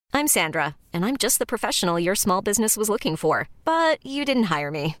I'm Sandra, and I'm just the professional your small business was looking for. But you didn't hire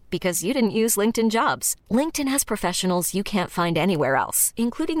me because you didn't use LinkedIn Jobs. LinkedIn has professionals you can't find anywhere else,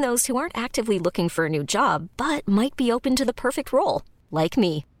 including those who aren't actively looking for a new job, but might be open to the perfect role, like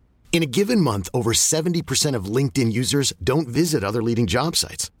me. In a given month, over 70% of LinkedIn users don't visit other leading job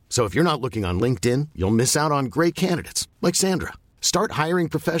sites. So if you're not looking on LinkedIn, you'll miss out on great candidates like Sandra. Start hiring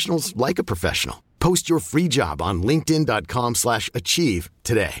professionals like a professional. Post your free job on linkedin.com/achieve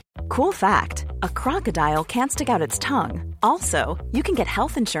today. Cool fact, a crocodile can't stick out its tongue. Also, you can get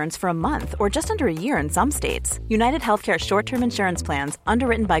health insurance for a month or just under a year in some states. United Healthcare short-term insurance plans,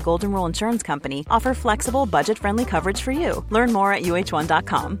 underwritten by Golden Rule Insurance Company, offer flexible, budget-friendly coverage for you. Learn more at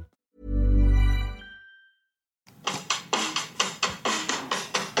uh1.com.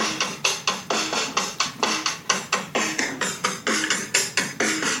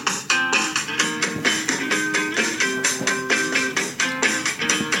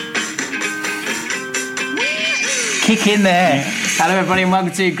 Kick in there. Hello everybody and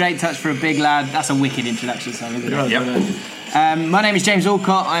welcome to Great Touch for a Big Lad. That's a wicked introduction song, isn't it? Yep. My name is James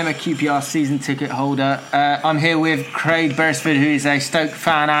Alcott. I'm a QPR season ticket holder. I'm here with Craig Beresford, who is a Stoke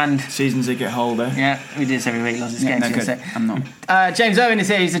fan and season ticket holder. Yeah, we do this every week. Lots of no good. I'm not. James Owen is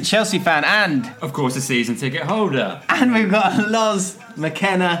here. He's a Chelsea fan and, of course, a season ticket holder. And we've got Loz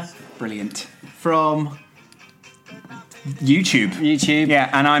McKenna. Brilliant. From YouTube.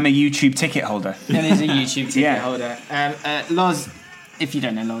 Yeah, and I'm a YouTube ticket holder. And he's a YouTube ticket holder. Loz, if you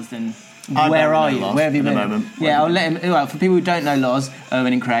don't know Loz, then I where are you? Loz where have you at been? The moment. Yeah, I'll let him. Well, for people who don't know Loz,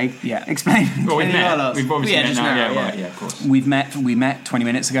 Owen and Craig, explain. Well, we've met. Loz. We've obviously met just now. now. Yeah, right. Yeah, of course. We met 20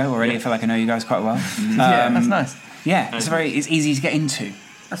 minutes ago already. I feel like I know you guys quite well. Yeah, that's nice. Yeah, it's easy to get into.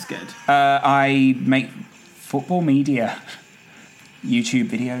 That's good. I make football media. YouTube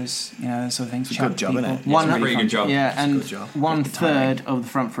videos, those sort of things. Good job, isn't it? One pretty good job. Yeah, and 1/3 of the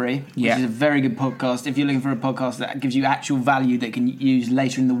Front Three, which is a very good podcast. If you're looking for a podcast that gives you actual value that you can use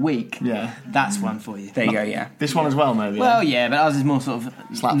later in the week, that's one for you. There you go. Yeah, this one as well, maybe. Well, yeah, but ours is more sort of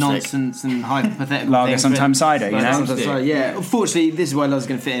slapstick nonsense and hypothetical. Lager, sometimes cider. Yeah. Unfortunately, this is why Loz is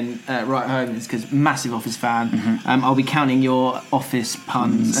going to fit in right home. Is because massive Office fan. Mm-hmm. I'll be counting your Office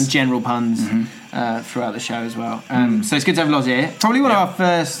puns and general puns. Throughout the show as well. So it's good to have Loz here. Probably one of our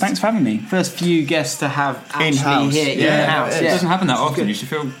first... Thanks for having me. First few guests to have actually in-house. Here. In-house. It doesn't happen that often. You should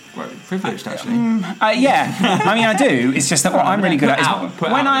feel privileged, actually. Yeah. I mean, I do. It's just that what I'm really good at is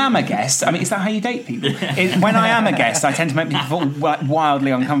when I am a guest... I mean, is that how you date people? When I am a guest, I tend to make people feel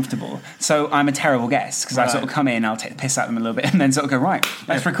wildly uncomfortable. So I'm a terrible guest because I sort of come in, I'll take the piss out of them a little bit and then sort of go, right,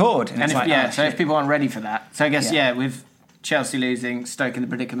 let's record. And if people aren't ready for that. So I guess, with Chelsea losing, Stoke in the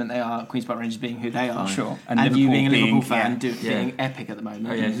predicament they are, Queen's Park Rangers being who they are, sure, and you being a Liverpool fan, being epic at the moment.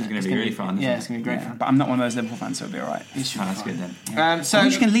 Oh yeah, this is going to be really fun. Yeah, it's going to be great fun. But I'm not one of those Liverpool fans, so it'll be all right. That's good then. So we're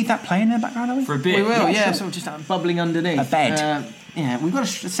just going to leave that playing in the background, are we? For a bit. We will, sure. sort of just bubbling underneath. A bed. We've got a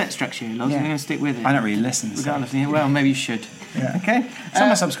set structure here, Loz. We're going to stick with it. I don't really listen. Regardless, well, maybe you should. Yeah. Okay. Some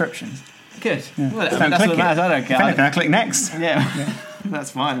are subscriptions. Good. Yeah. Well, that's what matters. I don't care. If anything, I click next. Yeah.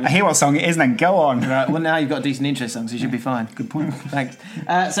 That's fine. I hear what song it is and then go on. Right, well, now you've got a decent intro song, so you should be fine. Good point. Thanks.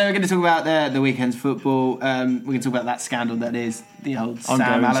 So we're going to talk about the weekend's football. We're going to talk about that scandal that is the old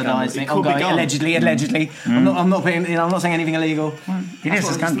Sam Allardyce thing. Allegedly. I'm not saying anything illegal. It is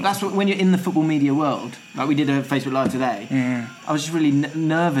a scandal. That's what, when you're in the football media world, like we did a Facebook Live today, I was just really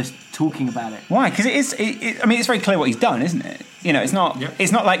nervous talking about it. Why? Because it's very clear what he's done, isn't it? It's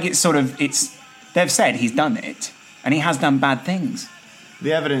not like they've said he's done it, and he has done bad things.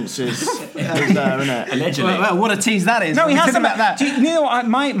 The evidence is there, isn't it? Allegedly. Well, what a tease that is. No, he has done that. Do you know what?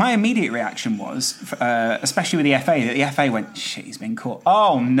 My immediate reaction was, especially with the FA, that the FA went, shit, he's been caught.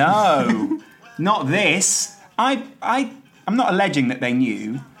 Oh, no. Not this. I'm not alleging that they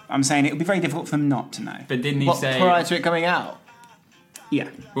knew. I'm saying it would be very difficult for them not to know. But didn't he say... prior to it coming out? Yeah.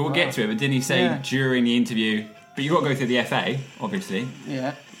 Well, we'll get to it, but didn't he say during the interview... But you've got to go through the FA, obviously.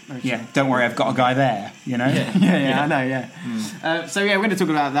 Yeah. Yeah, don't worry, I've got a guy there, Yeah, I know, we're going to talk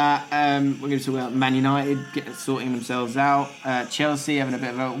about that. We're going to talk about Man United sorting themselves out. Chelsea having a bit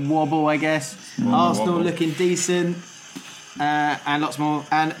of a wobble, I guess. Arsenal looking decent. And lots more.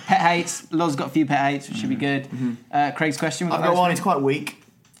 And pet hates. Loz got a few pet hates, which should be good. Craig's question. I've got one, it's quite weak.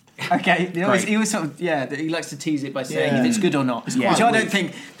 Okay, he always sort of, he likes to tease it by saying if it's good or not. Which I don't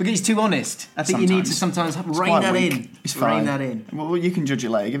think, because he's too honest. I think you need to sometimes rein that in. It's fine. Rein that in. Well, you can judge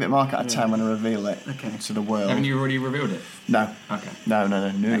it later. Give it a mark out of 10 when I reveal it to the world. Haven't you already revealed it? No. Okay. No.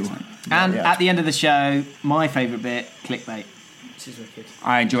 And at the end of the show, my favourite bit, clickbait. Which is wicked.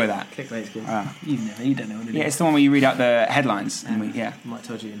 I enjoy that. Clickbait's good. You don't know what it is. Yeah, it's the one where you read out the headlines. And I might have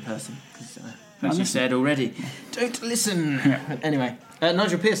told you in person, because as you said already, don't listen. Anyway.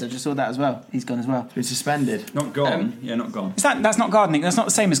 Nigel Pearson, I just saw that as well. He's gone as well. Been suspended. Not gone. Not gone. That's not gardening. That's not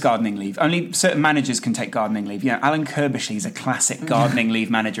the same as gardening leave. Only certain managers can take gardening leave. Alan Kirbishley is a classic gardening leave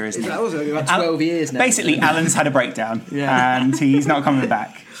manager, isn't he? That was about 12 years now. Basically, Alan's had a breakdown, and he's not coming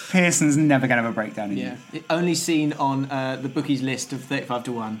back. Pearson's never going to have a breakdown again. Yeah, only seen on the bookies list of 35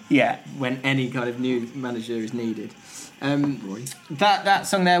 to 1. Yeah, when any kind of new manager is needed. That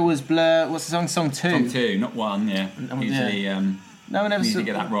song there was Blur. What's the song? Song 2. Song 2, not 1. Yeah. Usually, no one ever usually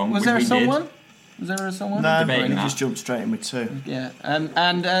get that wrong. Was there a song 1? Was there a song 1? No, we just jumped straight in with 2. Yeah,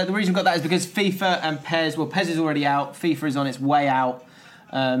 and the reason we got that is because FIFA and PES. Well, PES is already out. FIFA is on its way out.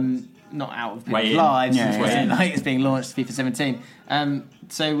 Not out of people's lives. It's being launched. FIFA 17.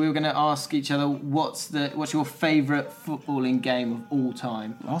 So we were going to ask each other, what's your favourite footballing game of all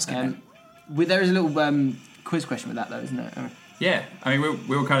time? Ask it. There is a little quiz question with that, though, isn't it? Yeah, I mean,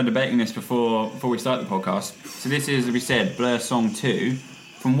 we were kind of debating this before we started the podcast. So this is, as we said, Blur Song 2.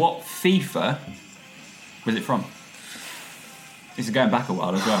 From what FIFA was it from? This is going back a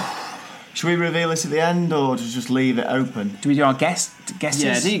while as well. Should we reveal this at the end, or just leave it open? Do we do our guesses?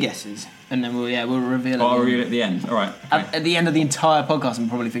 Yeah, do your guesses, and then we'll reveal it. I'll reveal it at the end. All right. Okay. At the end of the entire podcast, we'll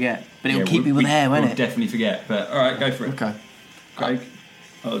probably forget, but it'll keep people there, won't it? We'll definitely forget. But all right, go for it. Okay. Craig.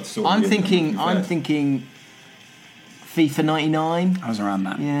 I'm thinking FIFA 99. I was around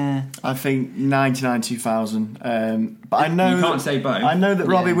that. Yeah. I think 99, 2000. But I know you can't say both. I know that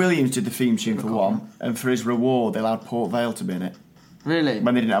Robbie Williams did the theme tune for one, and for his reward, they allowed Port Vale to be in it. Really?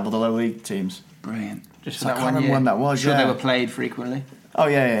 When they didn't have all the lower league teams. Brilliant. Just so I can't remember when that was. Sure, they were played frequently. Oh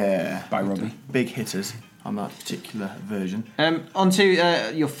yeah. By Robbie. Big hitters on that particular version. On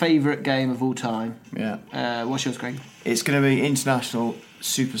to your favourite game of all time. Yeah. What's yours, Craig? It's going to be International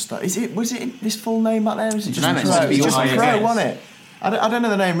Superstar. Was it this full name back there? Is it just Pro? It's just Pro, wasn't it? I don't know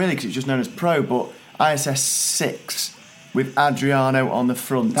the name really because it's just known as Pro, but ISS 6 with Adriano on the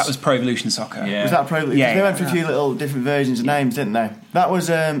front. That was Pro Evolution Soccer. Yeah. Was that Pro Evolution? Yeah. They went for a few little different versions of names, didn't they? That was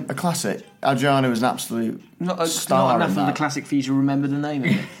a classic. Adriano was an absolute star. Not enough of the classic for you to remember the name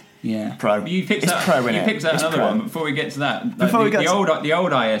of it. Yeah. Pro. You picked it's that, Pro, you picked that another one. Before we get to that, the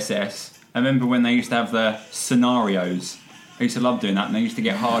old ISS. I remember when they used to have the scenarios. I used to love doing that, and they used to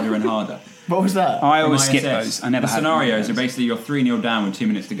get harder and harder. What was that? I always skip those. I never had scenarios are basically you're 3-0 down with 2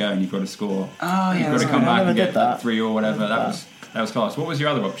 minutes to go, and you've got to score. Oh, yeah. You've got to come back and get that 3 or whatever. That was class. What was your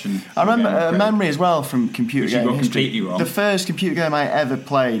other option? I remember a memory as well from computer game history. Completely wrong. The first computer game I ever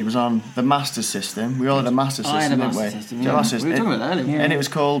played was on the Master System. We all had a Master System, didn't we? We had a Master System. We were talking about that earlier. And it was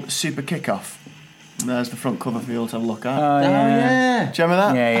called Super Kickoff. And there's the front cover for you all to have a look at. Oh, yeah. Do you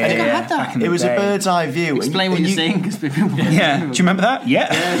remember that? Yeah. I think I had that. It was a bird's eye view. Explain what you're seeing, because people. Yeah. Do you remember that? Yeah.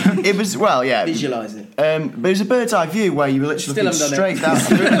 It was Visualise it. But it was a bird's eye view where you were literally looking straight down.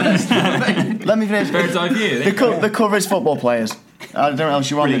 Let me finish. Bird's eye view. The cover is football players. I don't know what else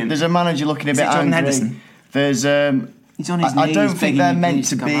you want. Brilliant. There's a manager looking a bit Jordan angry. Henderson? There's He's on his I knees. don't think they're meant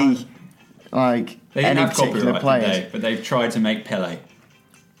to be out. like They didn't any have particular copyright, players. did they? But they've tried to make Pele.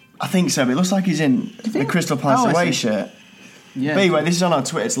 I think so. But it looks like he's in the Crystal Palace I away see. shirt. Yeah. But anyway, this is on our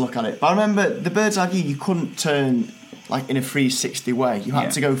Twitter to look at it. But I remember the bird's eye view. You couldn't turn like in a 360 way. You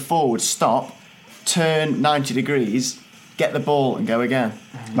had to go forward, stop, turn 90 degrees, get the ball, and go again.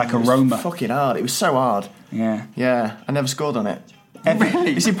 Like a Roma. Fucking hard. It was so hard. Yeah. Yeah, I never scored on it.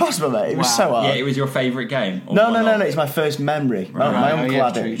 Really? It's impossible, mate. It was so hard. Yeah, it was your favourite game. Or No. one-off? It's my first memory. My Right. uncle yeah,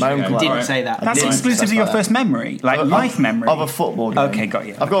 had true, it. My true. uncle You had didn't it. say that. That's exclusively your first memory, like life memory. Of a football game. Okay, got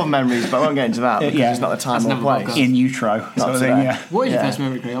you. I've got memories, but I won't get into that because yeah. it's not the time That's or never place. podcast. in utro. Not Sort of today. thing, yeah. What is your Yeah. first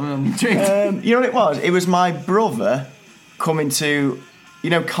memory, Craig? I'm intrigued. You know what it was? It was my brother coming to,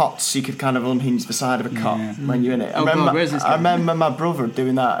 cots. You could kind of unhinge the side of a cot when you're in it. Oh, God, where's this I going? remember my brother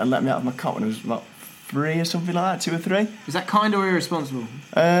doing that and let me out of my cot when I was about 3 or something like that, 2 or 3. Is that kind or irresponsible?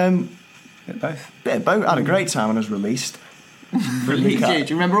 Bit of both. Bit of both. I had a great time when I was released. Do you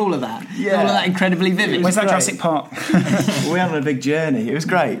remember all of that? Yeah. All of that incredibly vivid. Where's that great. Jurassic Park? We went on a big journey. It was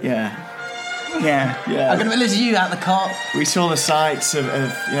great. Yeah. Yeah. Yeah. I'm going to listen to you out the car. We saw the sights of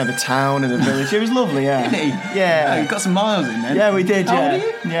the town and the village. It was lovely, yeah. Really? Yeah. Oh, you got some miles in then. Yeah, we did, How yeah. old are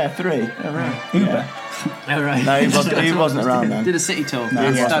you? Yeah, 3. Oh, right. Uber. Oh, right. No, he wasn't around then. Did a city tour. He in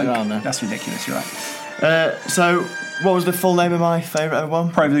wasn't Stoke. around then. That's ridiculous, you're right. So, what was the full name of my favourite ever one?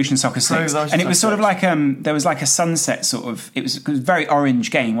 Pro Evolution Soccer 6. Evolution And it was Soccer sort of 6. like, there was like a sunset sort of, it was a very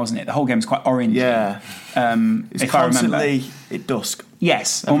orange game, wasn't it? The whole game was quite orange. Yeah. if It's I remember. constantly at dusk.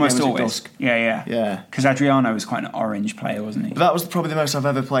 Yes, Every almost game was at always. dusk. Yeah. Yeah. Because Adriano was quite an orange player, wasn't he? But that was probably the most I've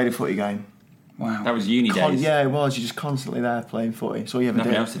ever played a footy game. Wow. That was uni days. Yeah, it was. You're just constantly there playing footy. That's all you ever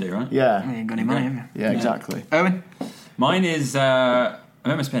Nothing did. else to do, right? Yeah. You ain't got any money, have you? Yeah, exactly. Owen? Mine is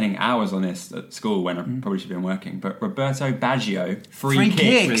remember spending hours on this at school when I probably should have been working. But Roberto Baggio, free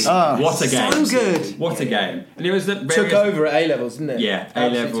kicks. Oh, what a game! So good. What a game! And it was the Took over at A levels, didn't it? Yeah, A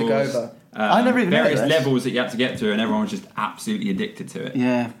Absolutely levels. took over. I never even heard various of this. levels that you had to get to, and everyone was just absolutely addicted to it.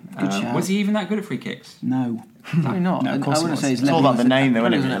 Yeah, good shout. Was he even that good at free kicks? No. Probably not. No, of course I wouldn't it say his It's all level about the was- name, though,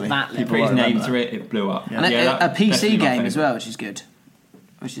 probably isn't it, wasn't really? at that He level. put his name remember to it, it blew up. And Yeah, a PC definitely my game favourite. as well, which is good.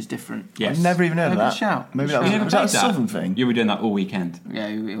 Which is different. Yes. I've never even heard of Good that. shout. Maybe Good that You never was that a played that? Southern thing? You were doing that all weekend. Yeah,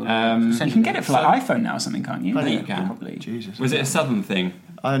 You can get it for like iPhone now or something, can't you? I think you can. Probably. Jesus. Was it a southern thing?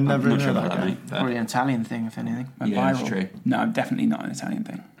 I never I'm even not sure heard about that that, game. mate. but- Probably an Italian thing, if anything. Went Yeah, that's viral. true. No, definitely not an Italian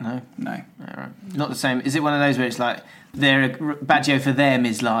thing. No, No. yeah, right. Not the same. Is it one of those where it's like Baggio for them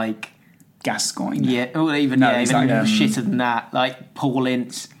is like Gascoigne. yeah, or even No, yeah, it's even like, shitter than that, like Paul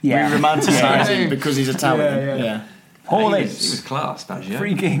Ince. Yeah. We romanticise Yeah. him because he's Italian. Yeah. Paul He Ince. was class, Baggio.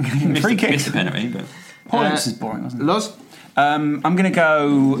 Free kick. Missed Free a- kick. missed a penalty, but Paul Ince is boring, wasn't it? Loz? I'm going to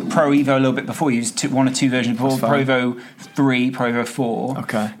go Pro Evo a little bit before you. Used one or two versions before. That's Pro fine. Evo 3, Pro Evo 4.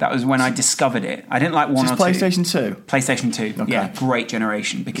 Okay. That was when I discovered it. I didn't like one Is or this two. PlayStation 2? PlayStation 2. Okay. Yeah, great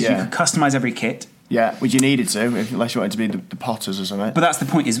generation because Yeah. you could customize every kit. Yeah, which you needed to, unless you wanted to be the Potters or something. But that's the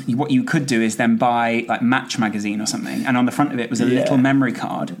point. Is what you could do is then buy like Match magazine or something, and on the front of it was a Yeah. little memory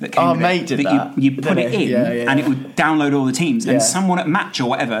card that came. Oh, with it, mate did that, You put didn't it he? in, Yeah, yeah, and yeah. it would download all the teams. Yeah. And someone at Match or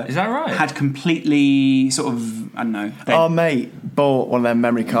whatever Is that right? had completely sort of I don't know. Our mate bought one of them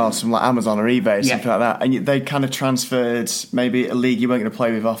memory cards from like Amazon or eBay or Yeah. something like that, and they kind of transferred maybe a league you weren't going to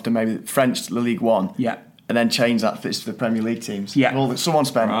play with often, maybe French to the League One. Yeah. And then changed that for the Premier League teams. Yeah. Well, someone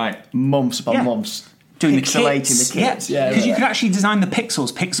spent Right. months upon Yeah. months doing pixelating the kits. Yeah, because you could actually design the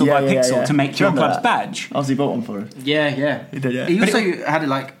pixels, pixel by pixel, to make Do you your remember club's that? badge. Ozzy bought one for her. Yeah. He did, yeah. He But also had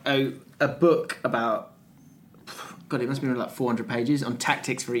like a book about God, it must be like 400 pages on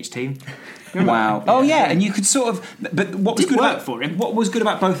tactics for each team. Remember Wow. that? Oh yeah, and you could sort of. But what was Did good work about for him. What was good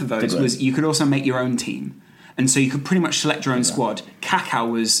about both of those Did work. was you could also make your own team, and so you could pretty much select your own squad. Kaká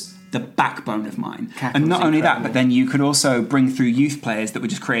was the backbone of mine, Kaká and was not only that, incredible. but then you could also bring through youth players that were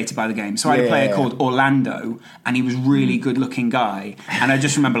just created by the game. So I had a Yeah, player yeah, called Orlando, and he was really good-looking guy, and I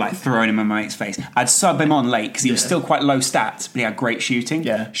just remember like throwing him in my mate's face. I'd sub him on late because he was still quite low stats, but he had great shooting.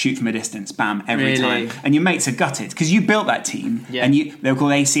 Yeah. Shoot from a distance, bam, every Really? time. And your mates are gutted because you built that team, Yeah. and they were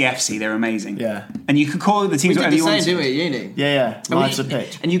called ACFC. They're amazing. Yeah. And you could call the We teams did whatever the you same, wanted. didn't we, at uni? Yeah. And Life's a we-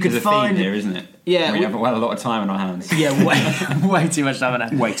 pitch. And you could there's a find theme here, isn't it? Yeah, we we- have a lot of time on our hands. Yeah, way too much time on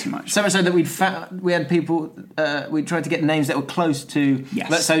that. Way too much. So much so that we had people. We tried to get names that were close to. Yes.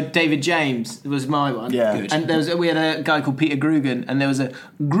 Like, so David James was my one. Yeah. Good. And we had a guy called Peter Grugan, and there was a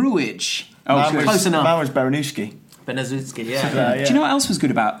Gruich. Oh, Mine was- close enough. Mine was Baranowski. Benazutsky, yeah. Yeah. Do you know what else was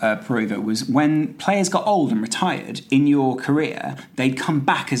good about Pro Evo was when players got old and retired in your career, they'd come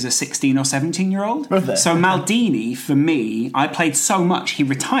back as a 16 or 17-year-old. Were they? So Maldini, for me, I played so much, he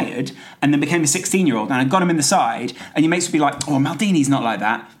retired and then became a 16-year-old, and I got him in the side, and your mates would be like, oh, Maldini's not like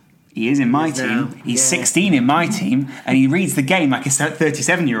that. He is in my He is team. now. He's Yeah. 16 in my team, and he reads the game like a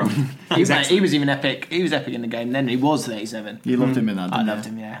 37-year-old. He was even epic. He was epic in the game then. He was 37. You loved him in that, didn't I you? loved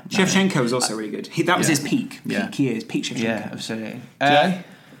him, yeah. Shevchenko was also really good. That was his peak. Yeah. Peak years. Peak Shevchenko. Yeah, absolutely. Jay?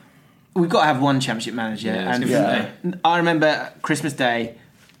 We've got to have one championship manager. Yeah, and yeah. I remember Christmas Day,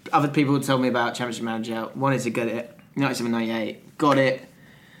 other people told me about championship manager, wanted to get it, 97, 98, got it,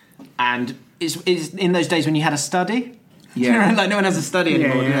 and it's in those days when you had a study. Yeah. You know, like no one has a study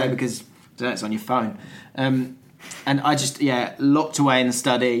anymore, Yeah, do yeah. they? Because it's on your phone. And I just, locked away in the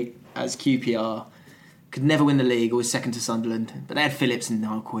study as QPR. Could never win the league, always second to Sunderland. But they had Phillips and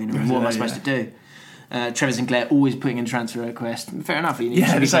Niall Queen, and what am I supposed to do? Trevor Sinclair always putting in transfer request. Fair enough. You Yeah,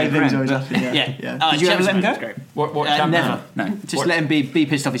 should the be same playing thing's Prem, always but- happening, yeah. Yeah. Did you ever let him go? Great. What champ never. man? No. Just What- let him be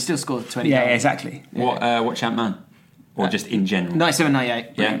pissed off. He still scored 20 Yeah, goals. exactly. What champ man? Or just in general? 97, 98.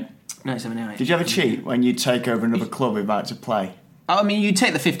 Yeah. 97, 98. Did you ever cheat when you'd take over another club about to play? I mean, you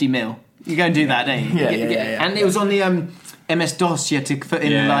take the 50 mil. You go and do that, don't you? Yeah, You get- yeah. And it was on the MS-DOS. You had to put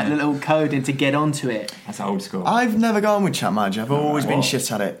in Yeah. the little code in to get onto it. That's old school. I've never gone with champ manager. I've always been What?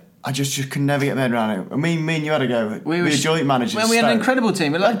 shit at it. I just could never get my head around it. I mean, me and you had to go. We were sh- joint managers. Well, we had an Stoke. incredible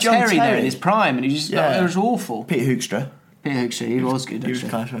team. We had like John Terry there Terry. in his prime, and he just it was awful. Peter Hookstra. Peter Hoekstra, he was good. He was actually.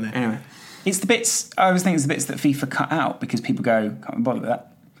 class, wasn't he? Anyway. It's the bits, I always think it's the bits that FIFA cut out because people go, can't be bothered with that.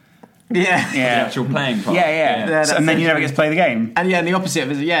 Yeah. The Yeah. actual playing part. Yeah. Yeah, So- that's and then so you never true. get to play the game. And the opposite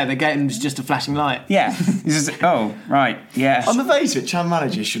of it, the game was just a flashing light. Yeah. It's just, oh, right, yeah. On the face of it, champ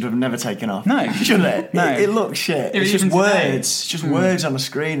managers should have never taken off. No. Should it? No. It looks shit. It's just even today. words. It's just words on the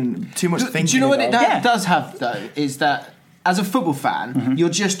screen and too much thinking. Do you know what it involved. Yeah. does have though? Is that as a football fan, you're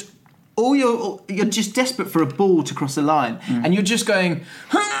just you're just desperate for a ball to cross the line, and you're just going.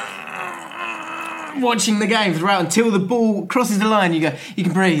 watching the game throughout until the ball crosses the line. You go, you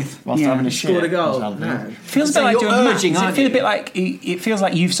can breathe. Whilst having a shit. Scored a goal. No. Feels a So bit like you're doing urging, maths. aren't It feels a you? bit like it feels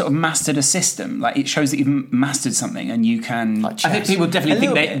like you've sort of mastered a system. Like it shows that you've mastered something, and you can. Like I think chess. people definitely A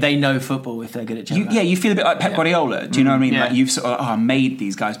think little bit. they know football if they're good at chess. You feel a bit like Pep Guardiola. Do you know what I mean? Yeah. Like you've sort of made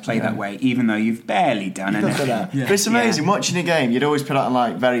these guys play that way, even though you've barely done Look at anything. that. But it's amazing watching a game. You'd always put out on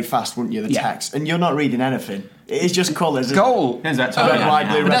like very fast, wouldn't you? The Yeah. text, and you're not reading anything. It is just colours. Goal. There's that Red, time. white,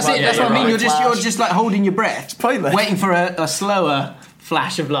 blue, But that's red, it. That's white, what I mean. red, You're flash. just like holding your breath, pointless. waiting for a slower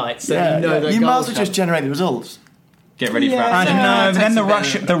flash of light. So Yeah, you know that you might goal's as well just come. generate the results. Get ready for I that. don't know. Yeah, But then the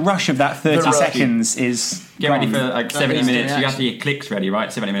takes a rush, the rush of that 30 rush. seconds is. Get ready gone. for like 70 instant minutes. You have reaction. to get clicks ready,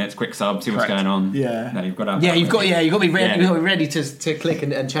 right? 70 minutes, quick sub, see what's Correct. going on. Yeah. No, you've got to. Have Yeah, that you've got ready. to be ready. Yeah. You've got to be ready to click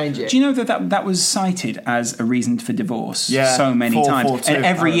and change it. Do you know that was cited as a reason for divorce Yeah, so many 442, times? And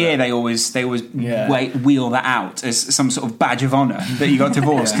every I year remember. they always Yeah. wheel that out as some sort of badge of honour that you got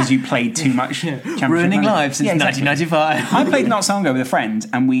divorced because you played too much. Championship Ruining Manager. lives since Yeah, exactly. 1995. I played not so long ago with a friend,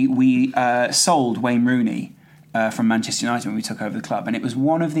 and we sold Wayne Rooney from Manchester United when we took over the club, and it was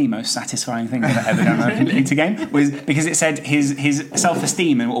one of the most satisfying things I've ever done on a computer game. Was because it said his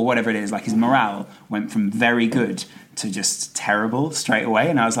self-esteem or whatever it is, like his morale, went from very good to just terrible straight away,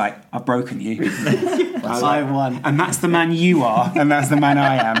 and I was like, I've broken you. I won. And that's the man you are, and that's the man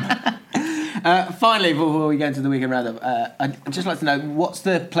I am. Finally, before we go into the weekend roundup, I'd just like to know what's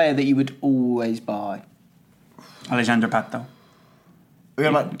the player that you would always buy? Alejandro Pato. We got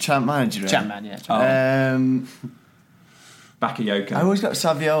about champ manager. Chapman, yeah. Bakayoko. I always got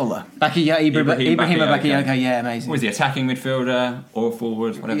Saviola. Ibrahima Bakayoko. Bakayoko, yeah, amazing. Was he attacking midfielder or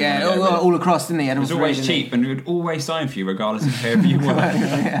forward? Whatever. Yeah, you wanna go with. all across, didn't he? It was always cheap, and we would always sign for you, regardless of whoever you were.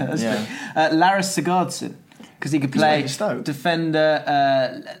 Yeah, that's Yeah. true. Laris Sigurdsson, because he could play like Stoke.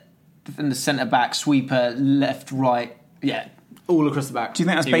 defender, centre back, sweeper, left, right, yeah, all across the back. Do you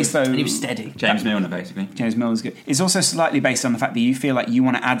think that's He based was- though? And he was steady. James Milner, basically. James Miller's good. It's also slightly based on the fact that you feel like you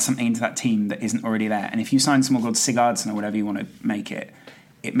want to add something into that team that isn't already there. And if you sign someone called Sigurdsson or whatever you want to make it,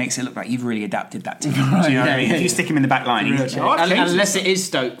 it makes it look like you've really adapted that team. Do you know what I mean? yeah, If you stick him in the back line, he's, Unless it is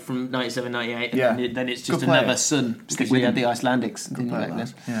Stoke from 97, 98, Yeah. then it's just Good player. another Sun, because with we had him. the Icelandics. didn't we, player, back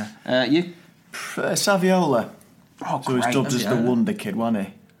then? that. You? Saviola. oh, So he's great. dubbed as the wonder kid, wasn't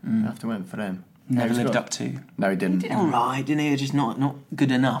he? After went for him. Never Yeah, he's lived good. up to. No, he didn't. All right, didn't he? Just not good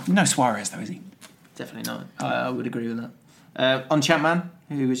enough. No Suarez though, is he? Definitely not. I would agree with that. On Chapman,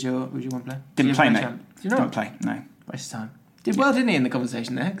 who was your one player? Didn't Did play, you mate. Champ? Did you not? Don't play. No. Waste of time. Did well, didn't he, in the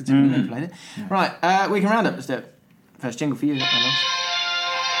conversation there? Because didn't really played it. Right, we can round up. Let's do it. First jingle for you, Alan.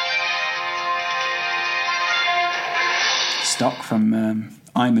 Stock from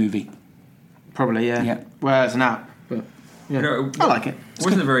iMovie. Probably, yeah. Yeah. Well, it's an app, but yeah. You know, I like it. It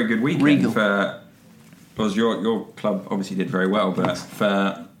wasn't a very good weekend Regal. for. Because your club obviously did very well, but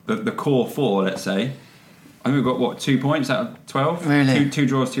for the core four, let's say, I think we've got what 2 points out of 12. Really? Two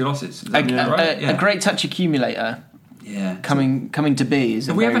draws, 2 losses. Is that A, right? a great touch accumulator Yeah. coming to be. Is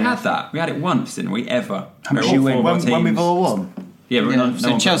Have we ever had that? We had it once, didn't we? Ever? How much Where you all four win? of our When we've teams- all won. Yeah, but Yeah. no one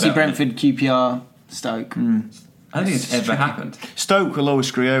So put Chelsea, that on it. Brentford, QPR, Stoke. I don't think it's ever happened. Stoke will always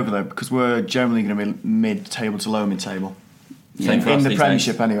screw over though because we're generally going to be mid-table to low mid-table. Same for us In the these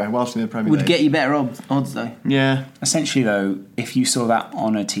Premiership days. anyway, whilst in the Premier Would League. get you better odds though. Yeah. Essentially, though, if you saw that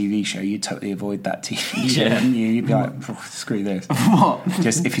on a TV show, you'd totally avoid that TV show, Yeah. wouldn't you? You'd be like, "Oh, screw this. What?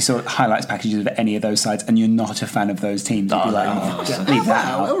 Just if you saw highlights packages of any of those sides and you're not a fan of those teams, you'd be like, leave that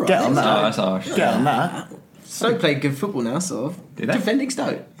out. Get on Oh, that. that's harsh. Get on that. Stoke played good football now, sort of. Did they? Defending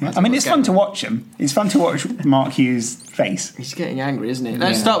Stoke. I mean, it's fun to watch them. It's fun to watch Mark Hughes' face. He's getting angry, isn't he?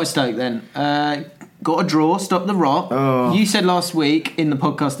 Let's Yeah. start with Stoke then. Got a draw, stop the rot. Oh. You said last week in the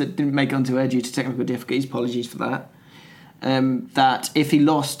podcast that didn't make it onto air due to technical difficulties, apologies for that, that if he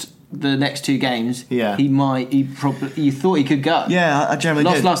lost the next 2 games, Yeah. you thought he could go. Yeah, I generally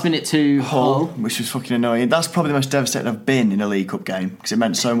Lost did. last minute to Hull, Hull. which was fucking annoying. That's probably the most devastated I've been in a League Cup game because it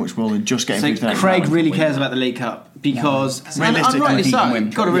meant so much more than just getting So through to the next Craig round. really cares about the League Cup because, and Realistically, rightly he can so, win.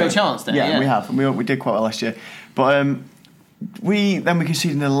 got a real chance there. Yeah, we have. We did quite well last year, but we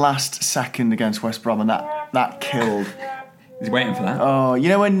conceded in the last second against West Brom, and that killed. He's waiting for that. Oh, you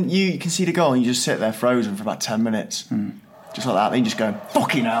know when you concede a goal and you just sit there frozen for about 10 minutes, just like that. Then you just go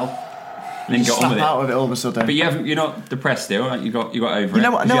fucking hell. And then You got on snap with it. out of it all of a sudden. But you're not depressed still. Like you got over You know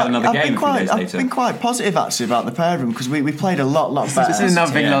it. what? 'Cause No, you had another I've game been a few quite. days I've later. been quite positive actually about the pair of them because we played a lot better. This is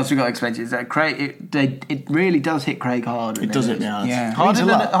another thing, Yeah. Lars, we've got to explain to you, is that Craig, it really does hit Craig hard. It does hit me hard. Yeah. It Harder means a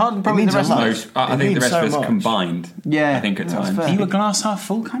than- lot. harder than probably It means the a rest of lot. us. I It think the means rest so of us much. combined. Yeah, I think at that's times. fair. Are you a glass half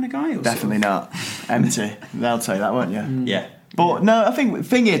full kind of guy? Or Definitely not empty. They'll tell you that, won't you? Yeah. But no, I think the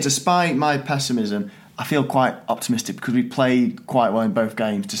thing is, despite my pessimism, I feel quite optimistic because we played quite well in both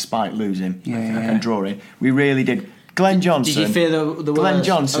games despite losing and drawing. We really did. Glenn Johnson. Did you fear the Glenn worst?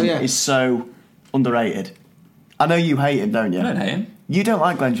 Johnson is so underrated. I know you hate him, don't you? I don't hate him. You don't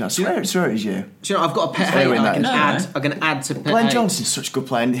like Glenn Johnson. Swear it is you. Do you know, I've got a pet hate I can add to pet Glenn hate. Johnson's such a good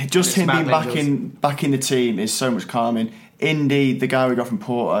player. And just him being back in the team is so much calming. Indy, the guy we got from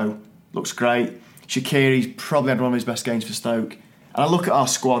Porto, looks great. Shaqiri's probably had one of his best games for Stoke. And I look at our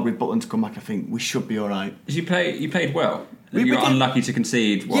squad with Butland to come back, I think we should be all right. You played well. You were unlucky to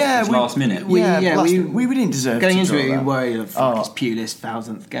concede last minute. We didn't deserve going to into draw it. We that. were worried of his Pulis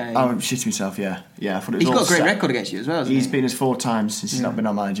 1000th game. Oh, I'm shitting myself. Yeah. I thought it was he's all got a great set. record against you as well. Hasn't He's been us 4 times since he's not been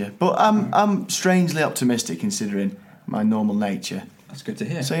our manager. But I'm strangely optimistic considering my normal nature. That's good to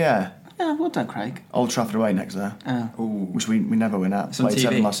hear. So yeah, well done, Craig. Old Trafford away next there, which we never win at. It's on Played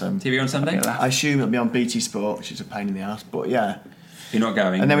 7 last 7. TV on Sunday. I assume it'll be on BT Sport, which is a pain in the ass. But yeah. You're not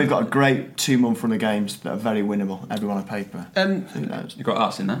going. And then we've got a great 2-month run of games that are very winnable, everyone on paper. Who knows? You've got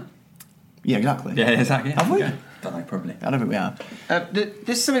us in that? Yeah, exactly. Yeah, exactly. Have we? Okay. Don't know, probably. I don't think we have.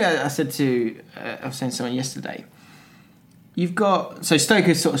 This is something I said to... I was saying to someone yesterday. You've got... So Stoke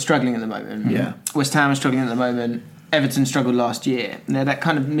is sort of struggling at the moment. Yeah. West Ham is struggling at the moment. Everton struggled last year. And they're that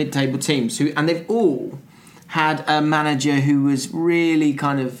kind of mid-table teams and they've all had a manager who was really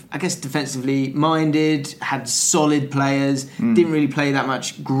kind of, I guess, defensively minded, had solid players, didn't really play that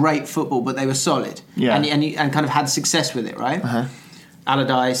much great football, but they were solid. Yeah. And kind of had success with it, right?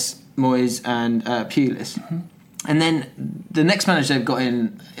 Allardyce, Moyes and Pulis. And then the next manager they've got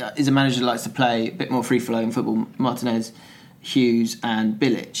in is a manager who likes to play a bit more free-flowing football, Martinez, Hughes and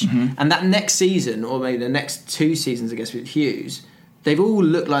Bilic. And that next season, or maybe the next 2 seasons, I guess, with Hughes... They've all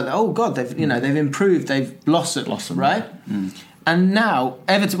looked like, oh God, they've improved, they've blossomed, right? And now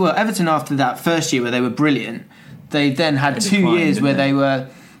Everton after that first year where they were brilliant, they then had 2 years where they were.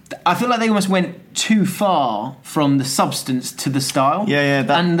 I feel like they almost went too far from the substance to the style.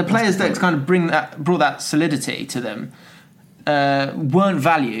 And the players that kind of brought that solidity to them weren't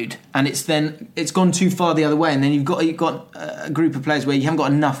valued, and it's gone too far the other way. And then you've got a group of players where you haven't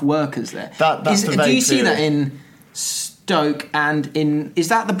got enough workers there. Do you see that in Stoke is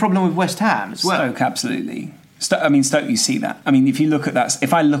that the problem with West Ham as well? Stoke, absolutely. Stoke, you see that. I mean, if you look at that,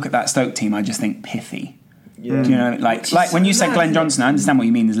 if I look at that Stoke team, I just think pithy. Yeah. Do you know, like when you say Glenn Johnson, I understand what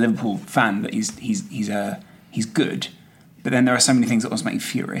you mean as a Liverpool fan, that he's good, but then there are so many things that also make you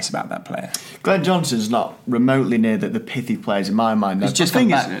furious about that player. Glenn Johnson's not remotely near the pithy players in my mind. He's just come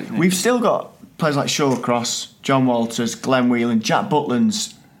back, we've still got players like Shawcross, John Walters, Glenn Whelan, Jack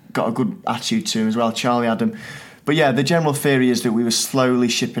Butland's got a good attitude to him as well, Charlie Adam. But yeah, the general theory is that we were slowly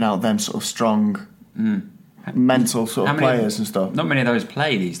shipping out them sort of strong, mental sort of players and stuff. Not many of those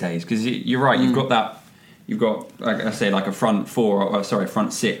play these days, because you're right. You've got like I say, like a front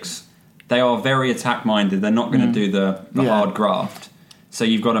six. They are very attack minded. They're not going to do the hard graft. So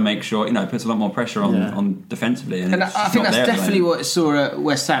you've got to make sure, it puts a lot more pressure on defensively. And I think that's definitely what I saw at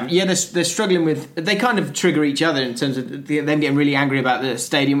West Ham. Yeah, they're struggling with... They kind of trigger each other in terms of them getting really angry about the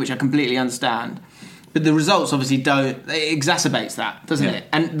stadium, which I completely understand. But the results obviously don't... It exacerbates that, doesn't it?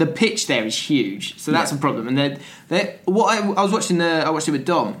 And the pitch there is huge. So that's a problem. And I watched it with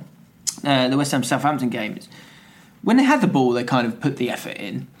Dom, the West Ham Southampton games. When they had the ball, they kind of put the effort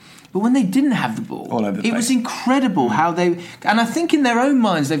in. But when they didn't have the ball, it was incredible how they... And I think in their own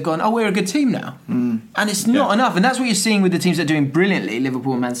minds they've gone, we're a good team now. And it's not enough. And that's what you're seeing with the teams that are doing brilliantly,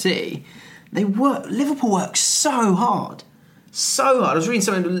 Liverpool and Man City. Liverpool works so hard. So hard. I was reading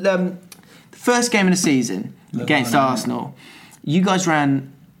something... the first game of the season against Arsenal, you guys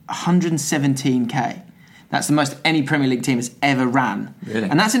ran 117k. That's the most any Premier League team has ever ran. Really?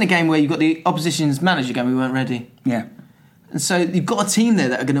 And that's in a game where you've got the opposition's manager going, we weren't ready. Yeah. And so you've got a team there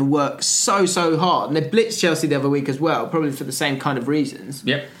that are going to work so hard. And they blitzed Chelsea the other week as well, probably for the same kind of reasons.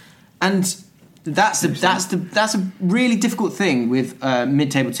 Yep. And that's a really difficult thing with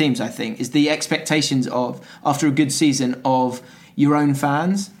mid-table teams, I think, is the expectations of, after a good season, of your own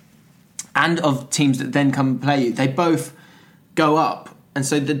fans and of teams that then come and play you. They both go up. And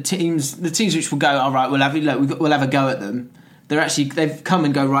so the teams which will go, all right, we'll have a go at them. They've come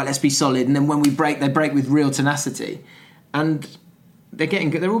and go, right, let's be solid. And then when we break, they break with real tenacity. And they're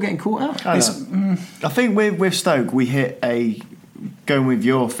all getting caught out. I think with Stoke, going with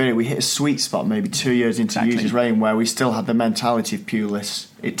your theory, we hit a sweet spot maybe 2 years into Hughes' reign where we still had the mentality of Pulis,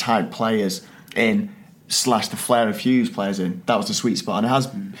 type players in, / the flair of Hughes players in. That was the sweet spot. And it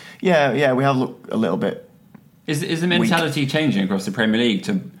has, we have looked a little bit. Is the mentality changing across the Premier League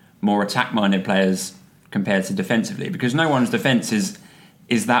to more attack-minded players compared to defensively? Because no one's defence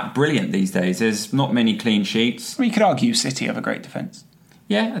is that brilliant these days. There's not many clean sheets. Well, you could argue City have a great defence.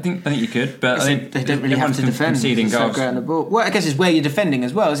 Yeah, I think you could, but I think they don't really have to defend. Conceding goals. The ball. Well, I guess it's where you're defending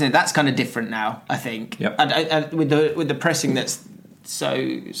as well, isn't it? That's kind of different now. I think. Yep. And with the pressing that's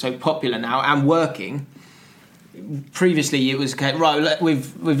so popular now and working. Previously, it was okay, right.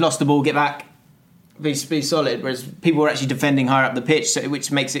 We've lost the ball. Get back. Be solid. Whereas people were actually defending higher up the pitch,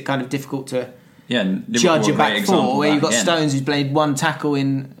 which makes it kind of difficult to judge a back four. Where you've got Stones who's played one tackle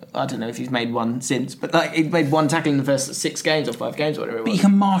in. I don't know if he's made one since, but he made one tackle in the first 6 games or 5 games or whatever it was. But you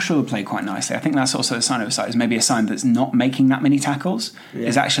can marshal the play quite nicely. I think that's also a sign of a side. Is maybe a sign that's not making that many tackles.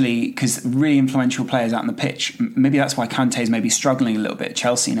 Is actually because really influential players out on the pitch. Maybe that's why Kante's maybe struggling a little bit at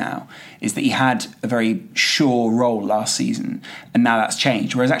Chelsea now. Is that he had a very sure role last season, and now that's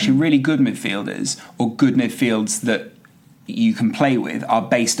changed. Whereas actually really good midfielders or good midfields that you can play with are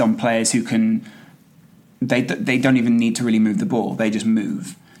based on players who can. They don't even need to really move the ball. They just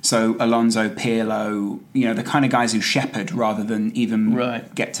move. So Alonso, Pirlo, the kind of guys who shepherd rather than even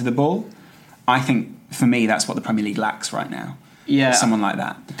get to the ball. I think for me that's what the Premier League lacks right now. Yeah, someone like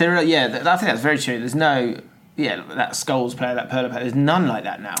that. I think that's very true. There's no, that Scholes player, that Pirlo player. There's none like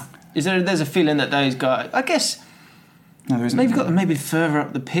that now. There's a feeling that those guys, I guess. No, there isn't. They've got them maybe further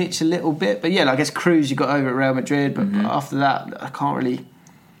up the pitch a little bit, but I guess Cruz you got over at Real Madrid, but after that I can't really.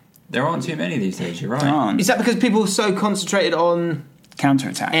 There aren't too many these days. You're right. Is that because people are so concentrated on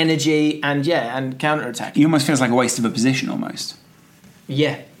counter-attack, energy, and counter-attack? It almost feels like a waste of a position, almost.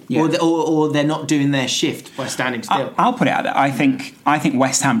 Yeah. Or they're not doing their shift by standing still. I'll put it out there. I think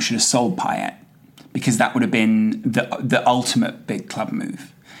West Ham should have sold Payet because that would have been the ultimate big club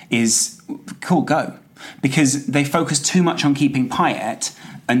move. Is cool, go, because they focus too much on keeping Payet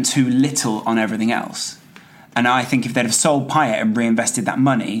and too little on everything else. And I think if they'd have sold Payet and reinvested that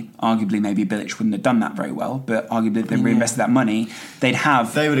money, arguably maybe Bilic wouldn't have done that very well, but arguably if they reinvested that money, they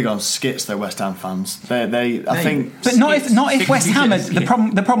would have gone skits, though, West Ham fans. I think. But not if West Ham had,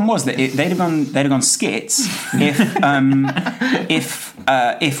 the problem was that they'd have gone skits if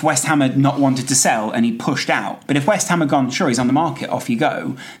West Ham had not wanted to sell and he pushed out. But if West Ham had gone, sure, he's on the market, off you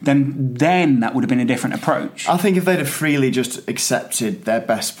go, then that would have been a different approach. I think if they'd have freely just accepted their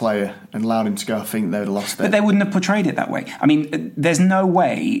best player and allowed him to go, I think they would have lost it. But they wouldn't have portrayed it that way. I mean, there's no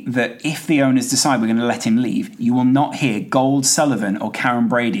way that if the owners decide we're going to let him leave, you will not hear Gold Sullivan or Karen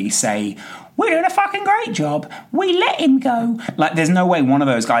Brady say, we're doing a fucking great job, we let him go. Like, there's no way one of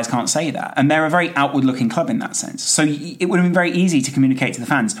those guys can't say that. And they're a very outward-looking club in that sense. So it would have been very easy to communicate to the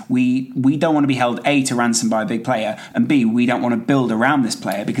fans, we don't want to be held, A, to ransom by a big player, and B, we don't want to build around this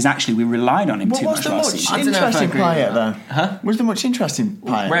player because actually we relied on him too much last season. Was there much interest in Payet, though? Huh? Was there much interest in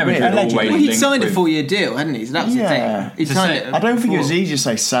Payet? Well, he'd signed a 4-year deal, hadn't he? So that was the thing. He'd signed it. I don't think it was easy to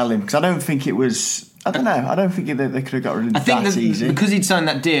say sell him, because I don't think it was... I don't know. I don't think they could have got rid of that easy. Because he'd signed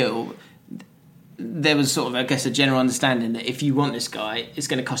that deal... There was sort of, I guess, a general understanding that if you want this guy, it's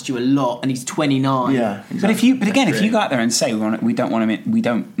going to cost you a lot, and he's 29. Yeah, exactly. But if you go out there and say we don't want him, we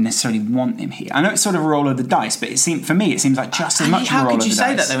don't necessarily want him here. I know it's sort of a roll of the dice, but it seems like just as much of a roll of the dice. How could you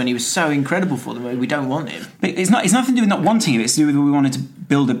say that though when he was so incredible for them? We don't want him. But it's nothing to do with not wanting him. It's to do with we wanted to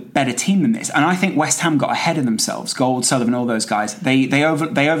build a better team than this. And I think West Ham got ahead of themselves. Gold, Sullivan, all those guys. They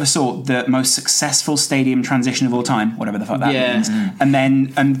oversaw the most successful stadium transition of all time, whatever the fuck that means,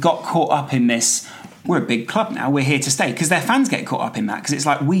 and got caught up in this. We're a big club now, we're here to stay, because their fans get caught up in that, because it's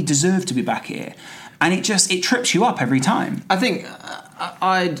like, we deserve to be back here, and it trips you up every time. I think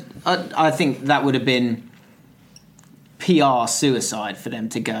I think that would have been PR suicide for them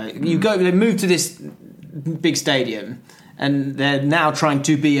to go. They move to this big stadium, and they're now trying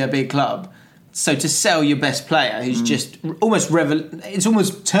to be a big club. So to sell your best player, who's just it's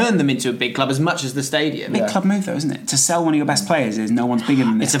almost turned them into a big club as much as the stadium. Big club move though, isn't it? To sell one of your best players is no one's bigger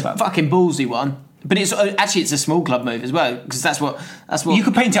than this club. It's a fucking ballsy one. But it's a small club move as well, because that's what you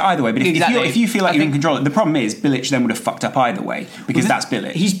could paint it either way. But if you feel like you can control it, the problem is Bilic then would have fucked up either way, because that's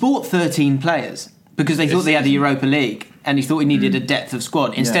Bilic. He's bought 13 players because they thought they had the Europa League, and he thought he needed a depth of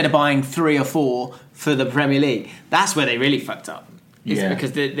squad instead of buying 3 or 4 for the Premier League. That's where they really fucked up. It's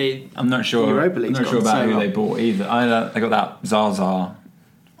because I'm not sure. Europa League's I'm not sure about who they bought either. I got that Zaza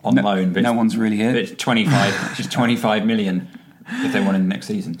on loan, but no one's really here. It's 25. It's just 25 million if they want in the next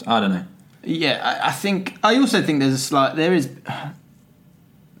season. I don't know. Yeah, I also think there's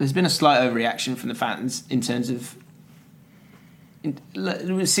been a slight overreaction from the fans in terms of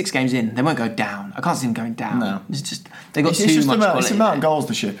 6 games in, they won't go down. I can't see them going down. No, it's just they got too much quality. It's the amount of goals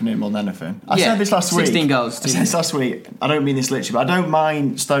they're shipping in more than anything. I said this last week. 16 goals. I said this last week. I don't mean this literally, but I don't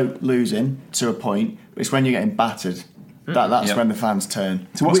mind Stoke losing to a point. But it's when you're getting battered That's when the fans turn.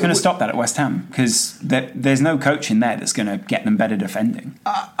 So what's going to stop that at West Ham? Because there's no coach in there that's going to get them better defending.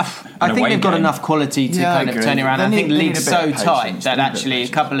 I think they've got enough quality to kind of turn it around. I think the league's so tight that actually a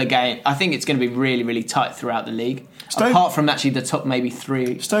couple of games, I think it's going to be really, really tight throughout the league. Apart from actually the top maybe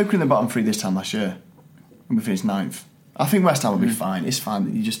 3. Stoke were in the bottom 3 this time last year, and we finished 9th. I think West Ham will be fine. It's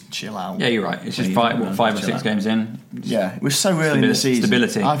fine. You just chill out. Yeah, you're right. It's just 5 or 6 games in. Yeah, we're so early in the season.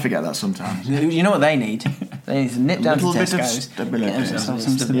 Stability. I forget that sometimes. You know what they need? They need to nip down to bit of Tesco's. stability. Some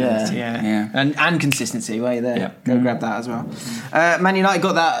stability. Yeah. And consistency while you're there. Yeah. Go grab that as well. Man United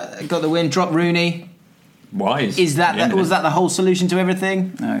got the win. Drop Rooney. Wise. Was that the whole solution to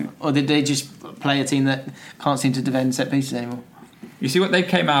everything? No. Or did they just play a team that can't seem to defend set pieces anymore? You see what they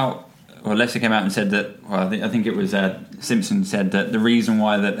came out. Well, Leicester came out and said that. Well, I think it was Simpson said that the reason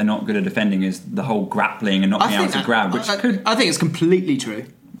why that they're not good at defending is the whole grappling and not being able to grab. Which I think it's completely true.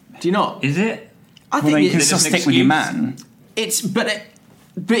 Do you not? Is it? I think you can still stick with your man.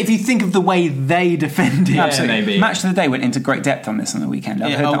 But if you think of the way they defended, Absolutely. Maybe. Match of the Day went into great depth on this on the weekend.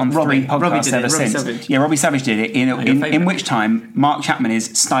 I've heard that on Robbie 3 podcasts did ever it, Robbie since. Savage. Yeah, Robbie Savage did it in which time Mark Chapman is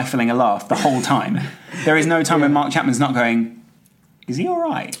stifling a laugh the whole time. There is no time when Mark Chapman's not going, is he all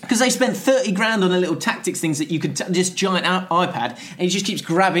right? Because they spent 30 grand on the little tactics things that you could just giant iPad, and he just keeps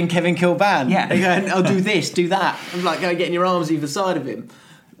grabbing Kevin Kilban. Yeah. They go, I'll do this, do that. I'm like, go getting your arms either side of him.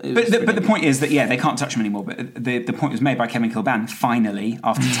 But the point is that, they can't touch him anymore. But the point was made by Kevin Kilban, finally,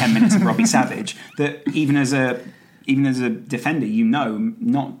 after 10 minutes of Robbie Savage, that even as a defender, you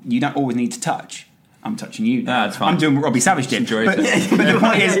don't always need to touch. I'm touching you. No, it's fine. I'm doing what Robbie Savage did. But the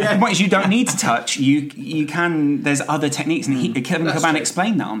point is, you don't need to touch. You can. There's other techniques, and Kevin Kilban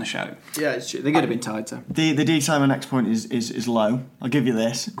explained that on the show. Yeah, it's true. They could have been tighter. The detail on my next point is low. I'll give you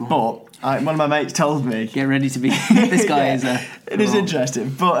this. But one of my mates told me... Get ready to be... This guy is a... It is interesting.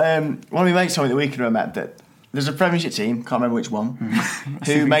 But one of my mates told me the weekend I met that there's a Premiership team, can't remember which one,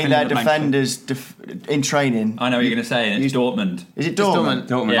 who made their defenders in training. I know what you're going to say, and it's Dortmund. Is it Dortmund?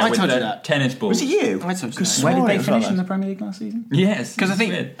 Dortmund. Yeah, I with told you the that. tennis ball. Was it you? I told you that. Where did they Sorry, finish fellas. in the Premier League last season? Yes. Because I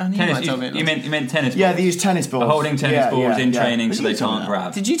think... Tennis, you meant tennis balls. Yeah, they use tennis balls. They're holding tennis balls in training Was so you they told me can't that?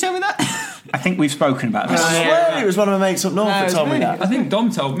 grab. Did you tell me that? I think we've spoken about this. I swear it was one of my mates up north No, that it's told me me. that. I think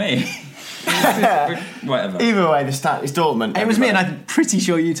Dom told me. Whatever. Either way, the stat is Dortmund. It was me, and I'm pretty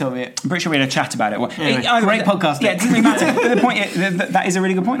sure you told me it. I'm pretty sure we had a chat about it. Anyway, Either way, great podcast. Yeah, it doesn't really matter. But the point that is a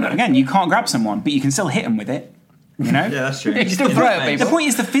really good point. Again, you can't grab someone, but you can still hit them with it. You know? Yeah, that's true. You still throw it at people. The point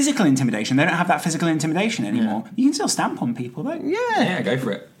is the physical intimidation. They don't have that physical intimidation anymore. You can still stamp on people, though. Yeah, go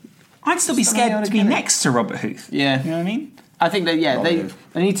for it. I'd still be scared to be next to Robert Huth. Yeah. You know what I mean? I think that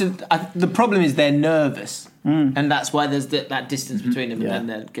they need to. The problem is they're nervous, and that's why there's that distance between them, and then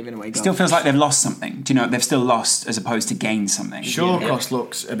they're giving away goals. Still feels like they've lost something. Do you know? They've still lost as opposed to gained something. Shawcross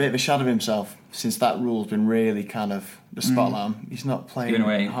looks a bit of a shadow of himself since that rule's been really kind of the spotlight on. He's not playing Giving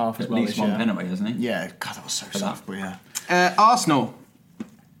away half as at well least this one year. penalty, hasn't he? Yeah, God, that was so soft, but yeah. Arsenal,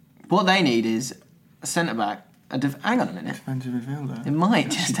 what they need is a centre back. Hang on a minute, Defensive midfielder. it might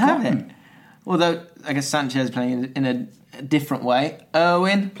just have it. Although I guess Sanchez playing in a different way.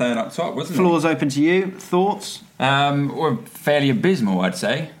 Irwin, Playing up top, wasn't floor's open to you. Thoughts? Or fairly abysmal, I'd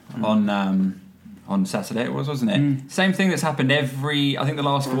say, on Saturday it was, wasn't it? Same thing that's happened I think the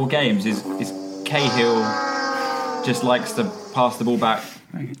last 4 games is Cahill just likes to pass the ball back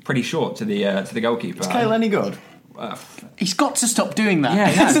pretty short to the goalkeeper. Is Cahill any good? He's got to stop doing that, Yeah,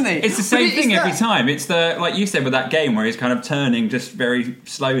 hasn't he? It's the same thing every time. It's like you said with that game where he's kind of turning just very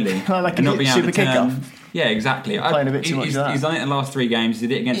slowly Like and a not being able super to turn. kick-off. Yeah, exactly. Playing a bit too much of that. He's done it in the last 3 games. He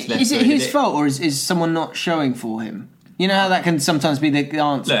did it against Leicester. Is it he his did fault, or is someone not showing for him? You know how that can sometimes be the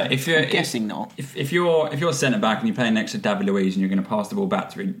answer. Look, if you're I'm guessing not. If you're centre back and you're playing next to David Luiz and you're going to pass the ball back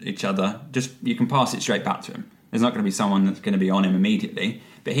to each other, you can pass it straight back to him. There's not going to be someone that's going to be on him immediately.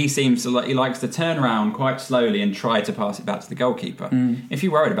 But he seems to he likes to turn around quite slowly and try to pass it back to the goalkeeper. If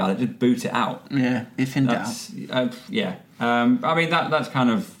you're worried about it, just boot it out. Yeah, if in doubt. Yeah. I mean that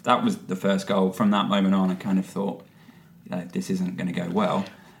was the first goal. From that moment on, I kind of thought this isn't going to go well.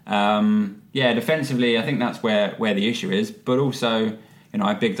 Defensively, I think that's where the issue is. But also,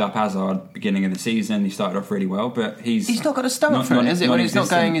 I bigged up Hazard beginning of the season. He started off really well, but he's not got a stomach for it, is it? When it's not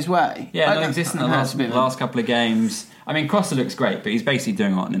going his way. Yeah, non-existent the last couple of games. I mean, Costa looks great, but he's basically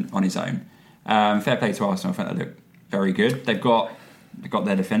doing it on his own. Fair play to Arsenal. I think they look very good. They've got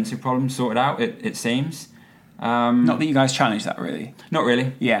their defensive problems sorted out. It seems. Not that you guys challenged that, really. Not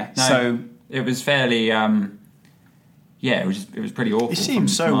really. Yeah. No, So it was fairly. It was pretty awful. It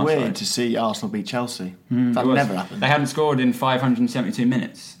seems so our weird side. to see Arsenal beat Chelsea. That It was. never happened. They hadn't scored in 572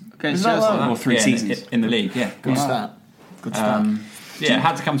 minutes. Is that long? Or 3 seasons. in the league. Yeah. Good stat. Good stat. It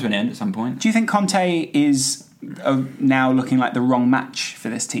had to come to an end at some point. do you think Conte is now looking like the wrong match for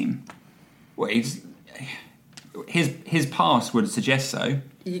this team? Well, his past would suggest so.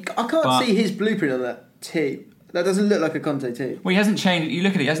 I can't see his blueprint on that team. That doesn't look like a Conte team. Well, he hasn't changed. You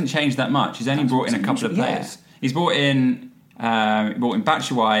look at it; he hasn't changed that much. He's only brought in a couple of players. He's brought in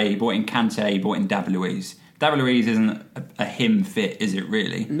Batshuayi, he brought in Kante, he brought in David Luiz. David Luiz isn't a him fit, is it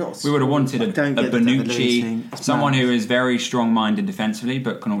really? We would have wanted a Bonucci, someone who is very strong-minded defensively,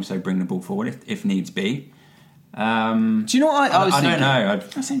 but can also bring the ball forward if needs be. Do you know what I was thinking? I don't know.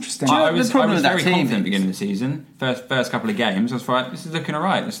 That's interesting. I was very confident at the beginning of the season. First couple of games, I was like, this is looking all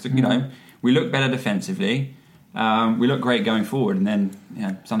right. We look better defensively. We look great going forward, and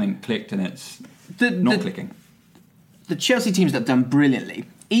then something clicked, and it's not clicking. The Chelsea teams that have done brilliantly,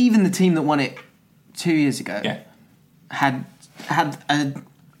 even the team that won it 2 years ago, had a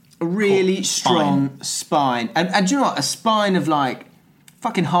really strong spine. And do you know what? A spine of like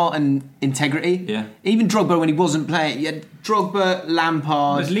fucking heart and integrity. Yeah. Even Drogba, when he wasn't playing, you had Drogba,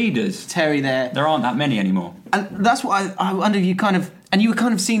 Lampard, there's leaders. Terry there. There aren't that many anymore. And that's what I wonder if you and you were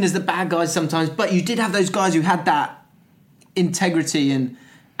kind of seen as the bad guys sometimes, but you did have those guys who had that integrity and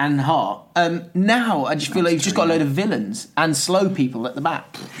heart. Now I just feel like you've just got a load of villains and slow people at the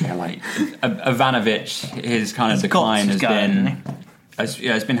back. Yeah, like Ivanovic, his kind of decline has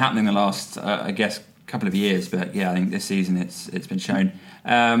been happening the last, I guess, couple of years. But I think this season it's been shown.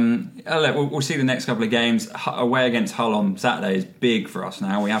 We'll see the next couple of games. Away against Hull on Saturday is big for us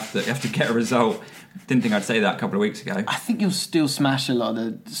now. We have to get a result. Didn't think I'd say that a couple of weeks ago. I think you'll still smash a lot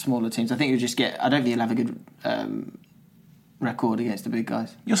of the smaller teams. I think you'll just get. I don't think you'll have a good record against the big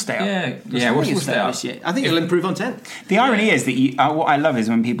guys. You'll stay up. We'll stay up this year. I think you'll improve on 10. The irony is that what I love is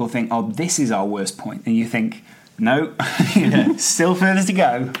when people think, "Oh, this is our worst point," and you think, "No, still further to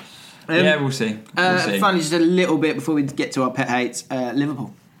go." We'll see. Finally, just a little bit before we get to our pet hates.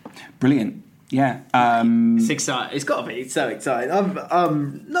 Liverpool, brilliant. Yeah, it's exciting. It's got to be. It's so exciting.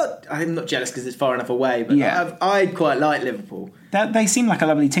 I'm not jealous because it's far enough away, but I quite like Liverpool. They seem like a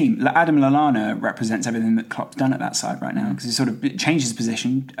lovely team. Adam Lallana represents everything that Klopp's done at that side right now because he sort of changed his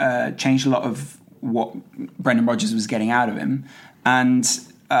position, changed a lot of what Brendan Rodgers was getting out of him, and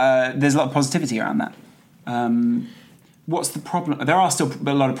there's a lot of positivity around that. What's the problem? There are still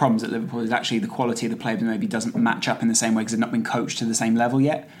a lot of problems at Liverpool. Is actually the quality of the players maybe doesn't match up in the same way because they've not been coached to the same level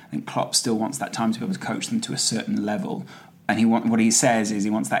yet. I think Klopp still wants that time to be able to coach them to a certain level. And what he says is he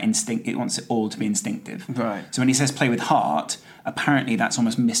wants that instinct. He wants it all to be instinctive. Right. So when he says play with heart, apparently that's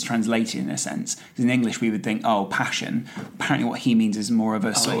almost mistranslated in a sense. Because in English we would think, passion. Apparently what he means is more of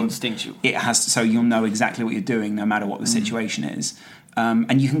a sort of instinctual. It has so you'll know exactly what you're doing no matter what the situation is.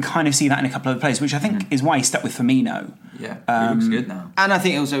 And you can kind of see that in a couple of other players, which I think is why he stuck with Firmino. Yeah, he looks good now. And I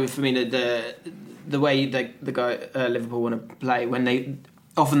think also with Firmino, the way the guy Liverpool want to play when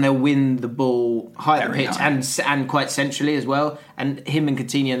they'll win the ball high at the pitch and quite centrally as well. And him and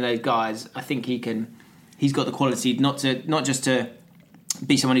Coutinho and those guys, I think he's got the quality not just to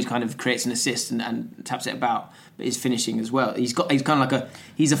be someone who kind of creates an assist and taps it about, but is finishing as well. He's kind of like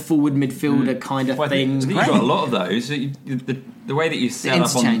he's a forward midfielder kind of thing. I think you've got a lot of those. The way that you set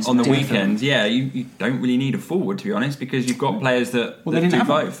up on the weekend, you don't really need a forward to be honest, because you've got players that do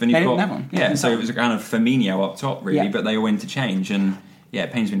both, and you've got so it was a kind of Firmino up top really, but they all interchange and. Yeah,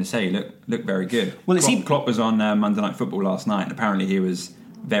 it pains me to say, look very good. Well, Klopp was on Monday Night Football last night, and apparently he was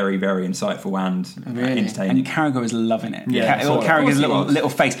very, very insightful and entertaining. And Carragher was loving it. Yeah, Carragher's little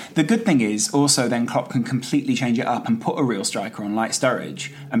face. The good thing is also then Klopp can completely change it up and put a real striker on like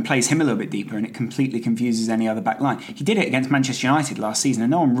Sturridge and plays him a little bit deeper, and it completely confuses any other back line. He did it against Manchester United last season,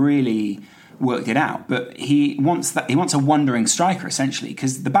 and no one really worked it out. But he wants a wandering striker essentially,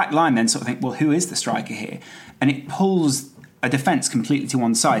 because the back line then sort of think, well, who is the striker here? And it pulls a defence completely to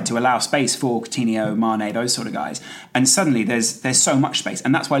one side to allow space for Coutinho, Mane, those sort of guys. And suddenly there's so much space.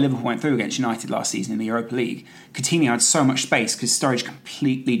 And that's why Liverpool went through against United last season in the Europa League. Coutinho had so much space because Sturridge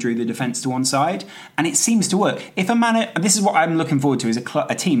completely drew the defence to one side. And it seems to work. This is what I'm looking forward to, is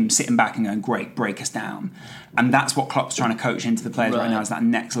a team sitting back and going, great, break us down. And that's what Klopp's trying to coach into the players right now, is that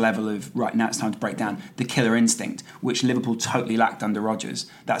next level of, right now it's time to break down the killer instinct, which Liverpool totally lacked under Rodgers.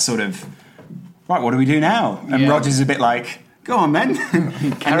 That sort of, right, what do we do now? And Rodgers is a bit like, go on, then.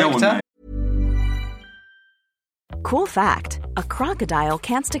 Character. Cool fact, a crocodile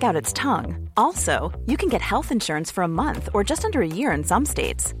can't stick out its tongue. Also, you can get health insurance for a month or just under a year in some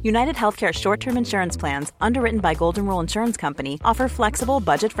states. United Healthcare short-term insurance plans, underwritten by Golden Rule Insurance Company, offer flexible,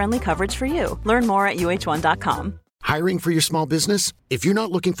 budget-friendly coverage for you. Learn more at UH1.com. Hiring for your small business? If you're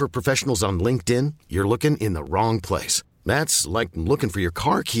not looking for professionals on LinkedIn, you're looking in the wrong place. That's like looking for your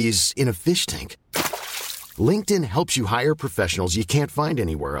car keys in a fish tank. LinkedIn helps you hire professionals you can't find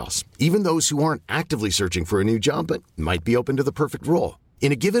anywhere else, even those who aren't actively searching for a new job but might be open to the perfect role.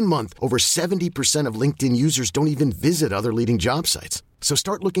 In a given month, over 70% of LinkedIn users don't even visit other leading job sites. So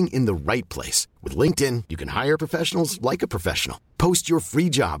start looking in the right place. With LinkedIn, you can hire professionals like a professional. Post your free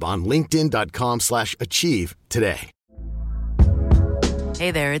job on linkedin.com/achieve today.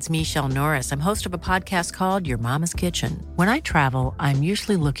 Hey there, it's Michelle Norris. I'm host of a podcast called Your Mama's Kitchen. When I travel, I'm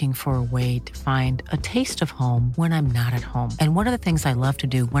usually looking for a way to find a taste of home when I'm not at home. And one of the things I love to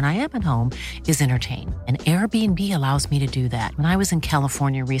do when I am at home is entertain. And Airbnb allows me to do that. When I was in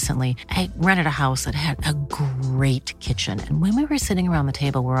California recently, I rented a house that had a great kitchen. And when we were sitting around the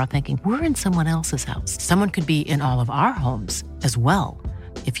table, we're all thinking, we're in someone else's house. Someone could be in all of our homes as well.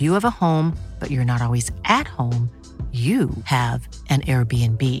 If you have a home, but you're not always at home, you have an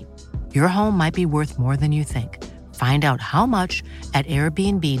Airbnb. Your home might be worth more than you think. Find out how much at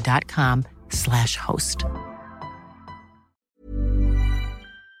airbnb.com/host.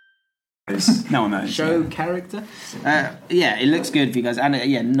 No one knows. Show character. Yeah, it looks good for you guys. And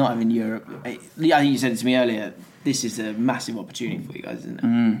not having Europe. I think you said it to me earlier. This is a massive opportunity for you guys, isn't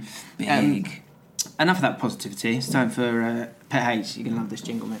it? Big. Enough of that positivity. It's time for Pet H. You're going to love this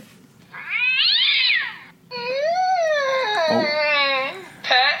jingle, mate.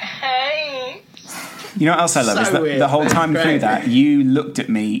 You know what else I love is that the whole time through that you looked at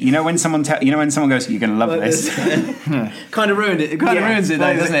me. You know when someone goes, "You're going to love this." Kind of ruined it. It kind of ruins it,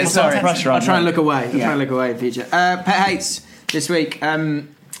 though, doesn't it? Sorry, I'll try and look away. I'll try and look away in future. Pet hates this week. I've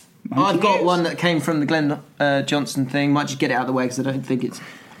got one that came from the Glenn Johnson thing. Might just get it out of the way because I don't think it's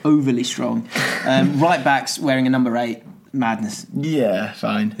overly strong. Right backs wearing a number 8. Madness. Yeah,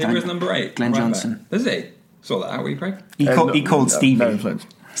 fine. Who was number 8? Glenn Johnson. Is he? Saw that out, were you, Craig? He called Stevie. No influence.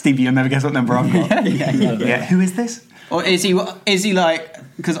 Stevie, you'll never guess what number I've got. Yeah. Who is this? Or is he like...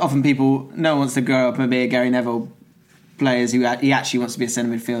 Because often no one wants to grow up and be a Gary Neville player. He actually wants to be a centre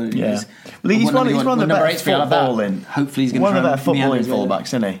midfielder. Yeah. Well, he's one of the better footballing. Hopefully he's going to one of the better footballing fullbacks,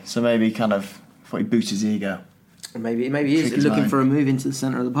 isn't he? So maybe kind of thought he boosts his ego. Maybe he is looking for a move into the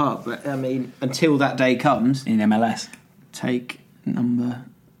centre of the park. But, I mean, until that day comes... In MLS. Take number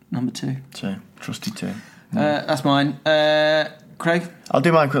 2. 2. Trusty 2. That's mine. Craig? I'll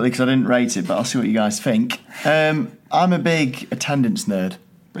do mine quickly because I didn't rate it, but I'll see what you guys think. I'm a big attendance nerd.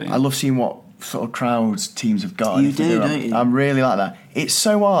 Brilliant. I love seeing what sort of crowds teams have got. You do, don't you? I'm really like that. It's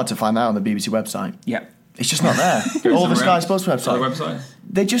so hard to find that on the BBC website. Yeah. It's just not there. All the Sky Sports website. Website?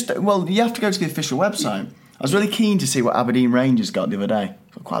 They just... Well, you have to go to the official website. I was really keen to see what Aberdeen Rangers got the other day.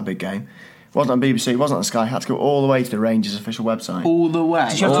 Quite a big game. It wasn't on BBC, it wasn't on Sky. I had to go all the way to the Rangers official website. All the way?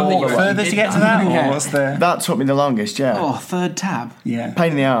 Did you have to walk further to get to that? Or what's the... That took me the longest, yeah. Oh, third tab. Yeah.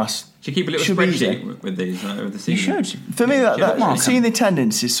 Pain in the arse. Should you keep a little spreadsheet with these over the season? You should. For me, seeing the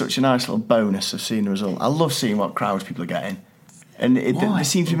attendance is such a nice little bonus of seeing the result. I love seeing what crowds people are getting. And they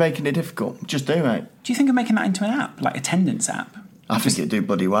seem to be making it difficult. Just do, mate. Do you think of making that into an app, like attendance app? I think it'd do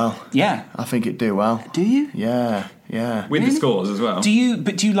bloody well. Yeah. I think it'd do well. Do you? Yeah. With the scores as well. Do you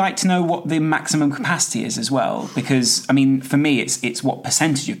like to know what the maximum capacity is as well? Because I mean, for me, it's what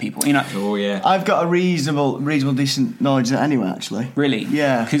percentage of people. You know. Oh yeah. I've got a reasonable, decent knowledge of that anyway. Actually. Really?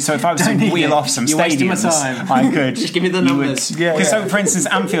 Yeah. So if I was to wheel off some stadiums, I could. Just give me the numbers. Yeah. So for instance,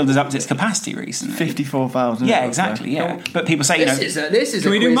 Anfield has upped its capacity recently. 54,000. Yeah, exactly. Yeah. But people say this is.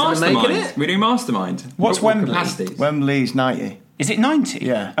 Can we do Mastermind? We do Mastermind. What's Wembley? Capacity? Wembley's 90. Is it 90?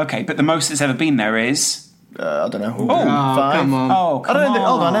 Yeah. Okay, but the most that's ever been there is. I don't know. 5. Come on. I don't know.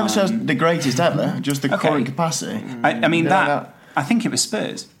 Hold on, I never said the greatest ever. Just the current capacity. I mean that. I think it was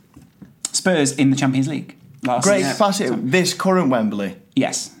Spurs. Spurs in the Champions League last great season. capacity. This current Wembley.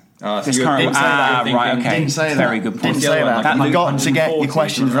 Yes. So this you current. didn't say that. Right. Okay. Didn't say that. Very good point. Didn't say that. You've got to get your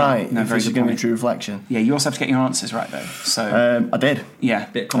questions right. No, if very this is good going to be point. true reflection. Yeah, you also have to get your answers right though. So I did. Yeah.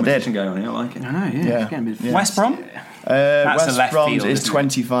 Bit of competition going on here. I like it. I know. Yeah. It's getting a bit of West Brom. West a left Brom's field, is isn't it?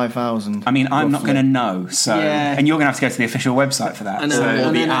 25,000. I mean, I'm not going to know. So, Yeah. and you're going to have to go to the official website for that. And So, then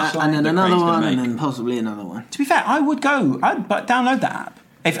another Craig's one, gonna and make. then possibly another one. to be fair, I would go. I'd download that app.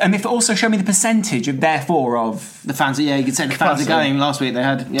 If it also showed me the percentage of therefore of The fans, you could say the fans are going. Last week they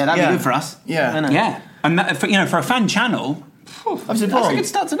had, that'd be good for us. Yeah. I know. yeah, and that, for a fan channel, That's a good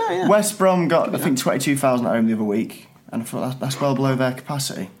start to know. Yeah. West Brom got, I think, 22,000 at home the other week, and I thought that's well below their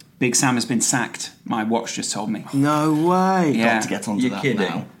capacity. Big Sam has been sacked. My watch just told me. No way. Yeah. Got to get onto You're that kidding.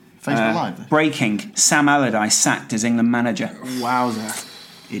 now. Facebook Live. Breaking: Sam Allardyce sacked as England manager. Wowzer.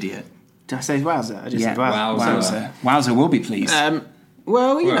 Idiot. Did I say wowzer? I just said Wowzer. Wowzer will be pleased.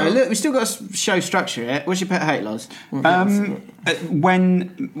 Well, look, we've still got to show structure here. What's your pet hate, Loz?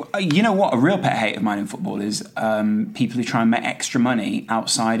 When you know what a real pet hate of mine in football is people who try and make extra money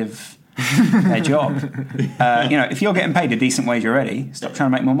outside of their job. If you're getting paid a decent wage already, stop trying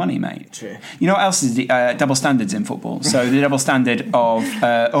to make more money, mate. True. You know what else is double standards in football? So the double standard of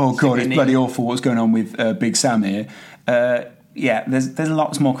oh god, it's bloody awful what's going on with Big Sam here. There's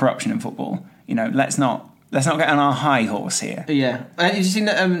lots more corruption in football. Let's not get on our high horse here. Yeah. Have you seen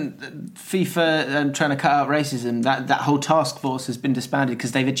that FIFA trying to cut out racism? That whole task force has been disbanded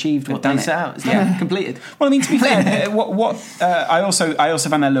because they've achieved what they set out. It's completed. Well, I mean, to be fair, I also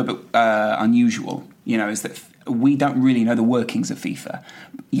found that a little bit unusual. Is that we don't really know the workings of FIFA,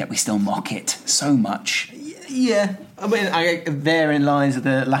 yet we still mock it so much. Yeah, I mean, therein lies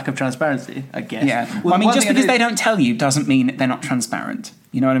the lack of transparency, I guess. Yeah, well, I mean, just because they don't tell you doesn't mean they're not transparent.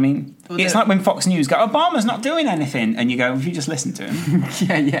 You know what I mean? Well, it's like when Fox News go, Obama's not doing anything, and you go, if you just listen to him.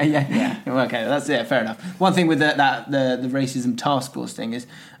 Yeah. Well, okay, that's fair enough. One thing with the racism task force thing is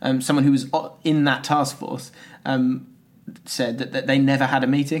someone who was in that task force said that they never had a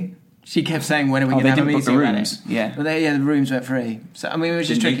meeting. She kept saying, when are we going to have a meeting? The rooms. Yeah. But the rooms weren't free. So, I mean, it was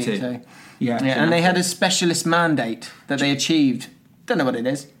just tricky. So. Yeah, and they had a specialist mandate that they achieved. Don't know what it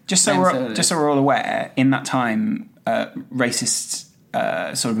is. Just so we're all aware, in that time, racist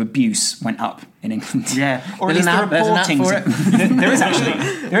sort of abuse went up in England. Yeah, or at least the reporting. There is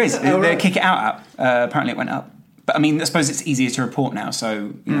actually. There is. They kick it out app. Apparently, it went up. But I mean, I suppose it's easier to report now,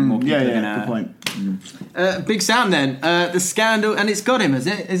 so more people are going to. Good point. Big Sam then. The scandal, and it's got him, is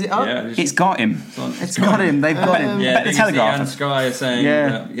it? Is it up? Yeah, it's got him. It's got him. They've got him. Yeah, the Telegraph and Sky are saying.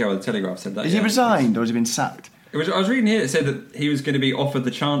 The Telegraph said that. Has he resigned or has he been sacked? I was reading here. It said that he was going to be offered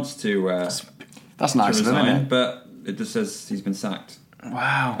the chance to. That's nice of him, isn't it? But it just says he's been sacked.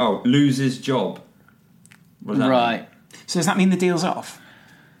 Wow. Oh, loses job. What does that mean? So does that mean the deal's off?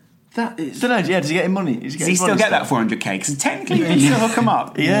 That is. Don't know. Yeah, does he get his money? Does he still get that 400k? Because technically, he still hook him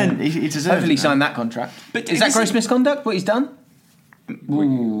up. Yeah, he deserves. Hopefully, signed that contract. But is that gross misconduct? What he's done?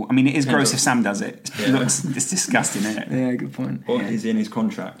 Ooh, I mean, it is gross if Sam does it. It's disgusting, isn't it? Yeah, good point. What is in his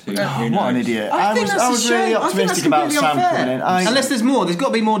contract? Who what an idiot! I was really optimistic about Sam coming in. Unless there's more, there's got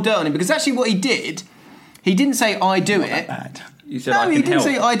to be more dirt on him because actually, what he did, he didn't say I do it. Bad. He said, he didn't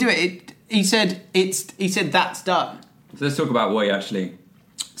say I do it. He said that's done. So let's talk about what he actually.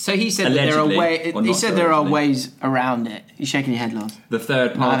 So he said that there are ways. He said there are ways around it. You're shaking your head, Lars. The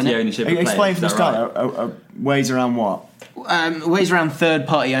third-party ownership. Of Explain players, from the start. Ways around what? Ways around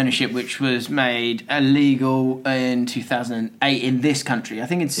third-party ownership, which was made illegal in 2008 in this country. I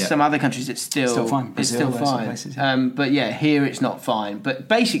think in some other countries it's still fine. It's still fine. Places, but here it's not fine. But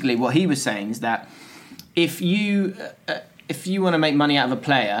basically, what he was saying is that if you want to make money out of a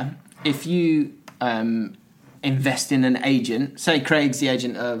player, if you invest in an agent, say Craig's the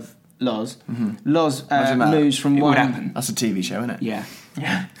agent of Loz. Loz moves from one. Happen. That's a TV show, isn't it? Yeah.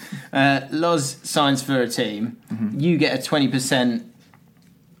 Loz signs for a team. You get a 20%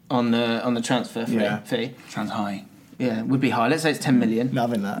 on the transfer fee. Sounds high. Yeah, would be high. Let's say it's 10 million. Not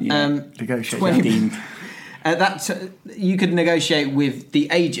having that. Negotiate. 20. You could negotiate with the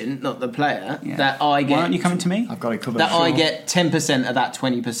agent, not the player. Yeah. That I get. Why aren't you coming to me? I've got it covered. That I get 10% of that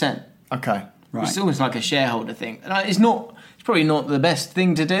 20%. Okay. Right. It's almost like a shareholder thing. It's probably not the best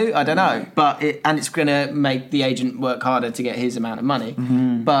thing to do. I don't know, but it's going to make the agent work harder to get his amount of money.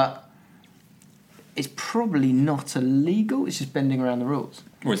 But it's probably not illegal. It's just bending around the rules.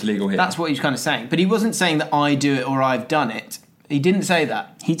 Well, it's legal here. That's what he's kind of saying. But he wasn't saying that I do it or I've done it. He didn't say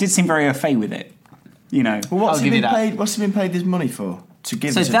that. He did seem very au fait with it. Well, what's he been paid? What's he been paid this money for? To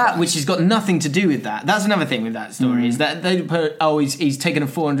give so that, which has got nothing to do with that. That's another thing with that story is that they put, he's taken a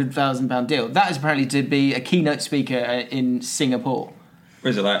 £400,000 deal. That is apparently to be a keynote speaker in Singapore. Or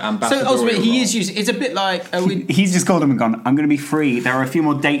is it like ambassador? So ultimately, he is using. It's a bit like he's just called him and gone. I'm going to be free. There are a few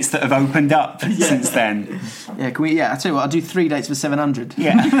more dates that have opened up since then. Yeah, can we? Yeah, I tell you what. I'll do 3 dates for 700.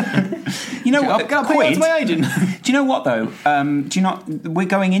 Yeah. You know what? I'll pay my agent. Do you know what though? Do you not? We're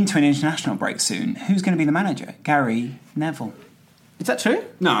going into an international break soon. Who's going to be the manager? Gary Neville. Is that true?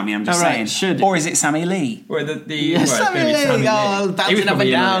 No, I mean I'm just saying. Should. Or is it Sammy Lee? Well, Sammy Lee. Bouncing up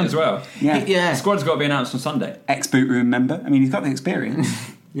and down as well. Yeah. The squad's got to be announced on Sunday. Ex-boot room member. I mean, he's got the experience.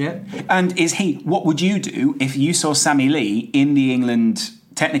 Yeah. And what would you do if you saw Sammy Lee in the England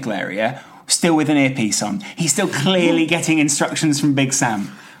technical area, still with an earpiece on? He's still clearly getting instructions from Big Sam.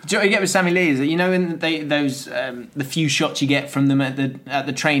 Do you know what you get with Sammy Lee is that in the few shots you get from them at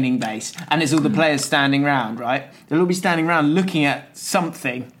the training base, and it's all the players standing round, right? They'll all be standing around looking at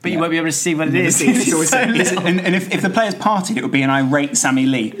something, but you won't be able to see what it is. And if the players partied, it would be an irate Sammy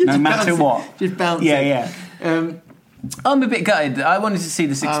Lee, no matter what. Just bouncing. Yeah. I'm a bit gutted. I wanted to see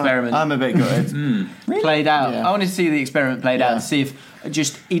this experiment. I'm a bit gutted. Played out. Yeah. I wanted to see the experiment played out and see if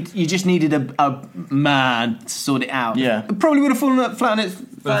You just needed a man to sort it out. Yeah. It probably would have fallen flat on its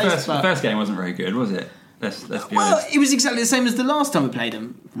face. But the first game wasn't very good, was it? Let's be honest. It was exactly the same as the last time we played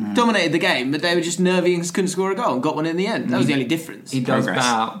them. Dominated the game, but they were just nervy and couldn't score a goal and got one in the end. That was the only difference. He does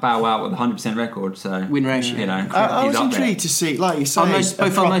bow out with a 100% record, so win ratio. You know, I was he's up intrigued to see, like you say,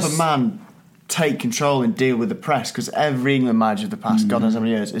 a proper man take control and deal with the press, because every England manager of the past God knows how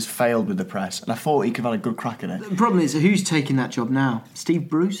many years has failed with the press, and I thought he could have had a good crack at it. The problem is, who's taking that job now? Steve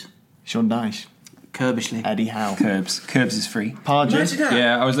Bruce? Sean Dyche. Curbishley. Eddie Howe. Curbs is free. Pardew.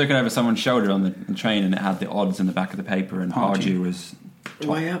 Yeah, I was looking over someone's shoulder on the train and it had the odds in the back of the paper, and Pardew was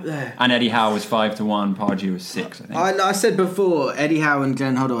way up there. And Eddie Howe was 5-1, Pardew was 6, I think. I said before, Eddie Howe and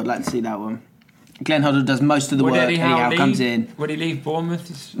Glenn Hoddle, I'd like to see that one. Glenn Hoddle does most of the work. Eddie Howe comes in. Would he leave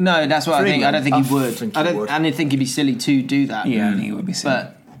Bournemouth? No, that's what I think. I don't think he would. I don't think he'd be silly to do that. Yeah, I think he would be silly.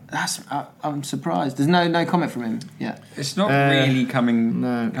 But I'm surprised. There's no comment from him. Yeah, it's not really coming.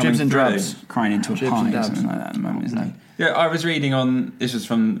 No, Jibs and Drabs crying into a pie or something like that at the moment, isn't he? Yeah, I was reading on. This was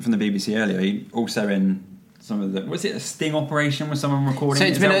from the BBC earlier. He also in some of the. Was it a sting operation? Was someone recording? So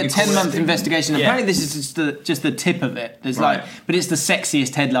it's been a 10-month investigation. Yeah. Apparently, this is just the tip of it. There's but it's the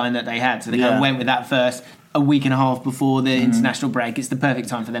sexiest headline that they had. So they kind of went with that first. A week and a half before the international break, it's the perfect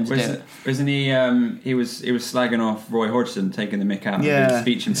time for them to do it. Wasn't he? He was slagging off Roy Hodgson, taking the mick out of his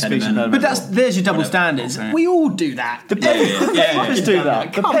speech impediment. But there's your double standards. We all do that. The papers do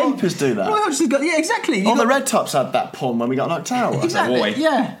that. The papers do that. Roy Hodgson's got exactly. All the Red Tops had that pun when we got knocked out. Exactly.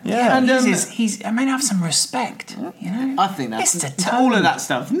 Yeah. And he's. I mean, have some respect. You know. I think that's all of that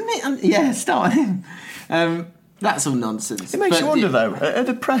stuff. Yeah, start him. That's all nonsense. It makes you wonder, though, are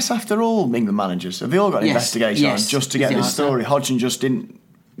the press, after all England managers, have they all got an investigation on just to get this story? Hodgson just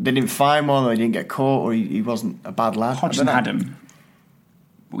didn't find one, or he didn't get caught, or he wasn't a bad lad? Hodgson had him.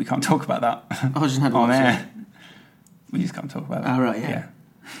 But we can't talk about that. Hodgson had on air. We just can't talk about that. Oh, right, yeah.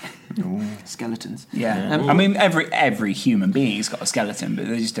 Skeletons. Yeah. I mean, every human being's got a skeleton, but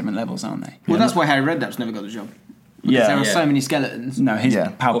they're just different levels, aren't they? Well, that's why Harry Redknapp's never got the job. Because there are so many skeletons. No, his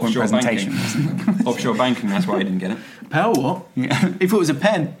PowerPoint offshore presentation. Offshore banking, that's why he didn't get it. Power what? Yeah. If it was a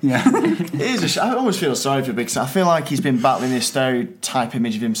pen. Yeah. I always feel sorry for him, because I feel like he's been battling this stereotype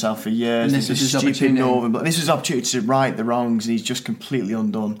image of himself for years. And this was his opportunity. But this was his opportunity to right the wrongs, and he's just completely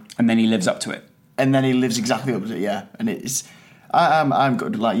undone. And then he lives up to it. And then he lives exactly up to it, yeah. And it's... I'm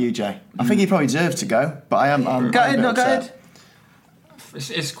good like you, Jay. I think he probably deserves to go, but I'm Go ahead.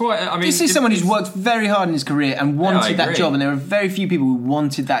 It's quite. I mean, this is someone who's worked very hard in his career and wanted that job, and there are very few people who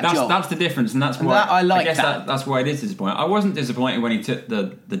wanted that job. That's the difference, and that's why I guess that's why it is disappointing. I wasn't disappointed when he took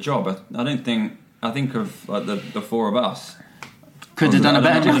the job. I don't think. I think of like the four of us. Could have done a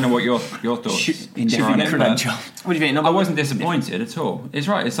better job. I don't know what your thoughts. Indifferent credential. What do you think? I wasn't disappointed at all. It's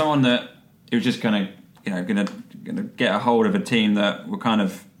right. It's someone that it was just gonna get a hold of a team that were kind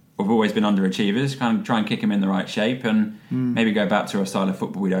of. We've always been underachievers, kind of try and kick him in the right shape and maybe go back to a style of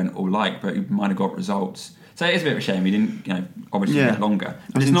football we don't all like, but he might have got results. So it is a bit of a shame he didn't, obviously get longer.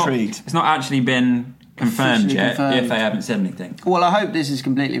 But it's not actually been confirmed yet. The FA haven't said anything. Well, I hope this is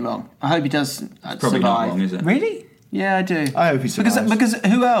completely wrong. I hope he does survive. Probably not wrong, is it? Really? Yeah, I do. I hope he survives. Because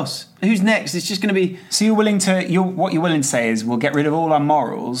who else? Who's next? It's just going to be... So what you're willing to say is we'll get rid of all our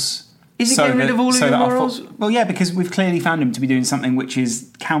morals... Is he getting rid of all of your morals? Well, yeah, because we've clearly found him to be doing something which is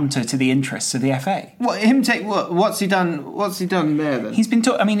counter to the interests of the FA. What's he done? What's he done there then? He's been.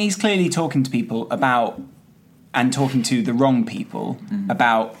 He's clearly talking to people about and talking to the wrong people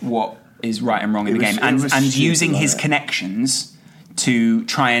about what is right and wrong in the game, and using his connections to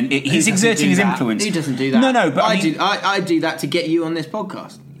try and. He's exerting his influence. He doesn't do that. No, but I do that to get you on this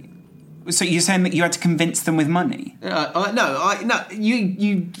podcast. So you're saying that you had to convince them with money? No.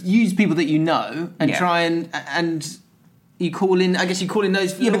 You use people that you know and try and you call in. I guess you call in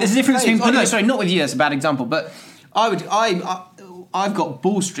those. Yeah, but there's a difference between. Not with you. That's a bad example. But I've got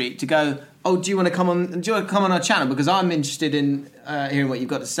Ball Street to go. Oh, do you want to come on? Do you want to come on our channel because I'm interested in hearing what you've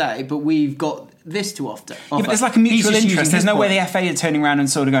got to say? But we've got this to offer. Yeah, but there's like a mutual interest. There's no way the FA are turning around and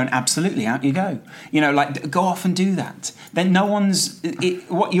sort of going, absolutely, out you go. Go off and do that. Then no one's...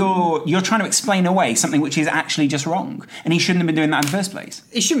 what you're trying to explain away something which is actually just wrong. And he shouldn't have been doing that in the first place.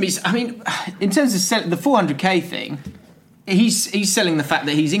 It shouldn't be... I mean, in terms of the 400k thing... He's selling the fact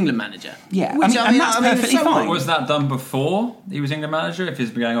that he's England manager. Yeah, that's perfectly fine. Was that done before he was England manager? If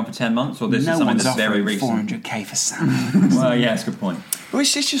it's been going on for 10 months, or this is something that's very recent? 400k for Sam. Well, yeah, it's a good point. Well,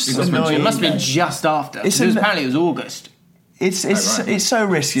 it's just annoying. It must have been just after. Apparently, it was August. It's so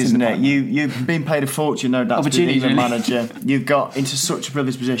risky, isn't it? You've been paid a fortune, no doubt, to be an England manager. You've got into such a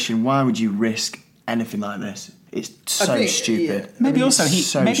privileged position. Why would you risk anything like this? It's so stupid. Maybe also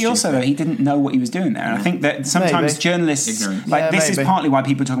he didn't know what he was doing there. And I think that sometimes journalists this is partly why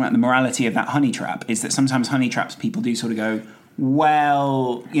people talk about the morality of that honey trap. Is that sometimes honey traps people do sort of go,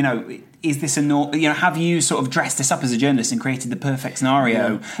 well, is this have you sort of dressed this up as a journalist and created the perfect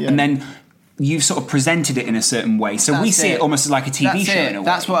scenario, and then you've sort of presented it in a certain way. So we see it almost as like a TV show in a way.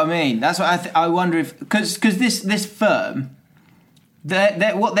 That's what I mean. That's what I wonder if because this firm,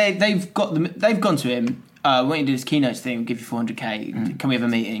 they've gone to him. When you do this keynote thing, we'll give you 400k. Can we have a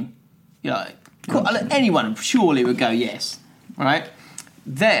meeting? You're like, cool. Anyone surely would go yes, right?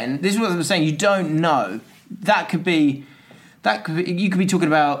 Then this is what I'm saying. You don't know. You could be talking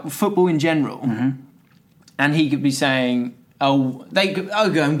about football in general, and he could be saying,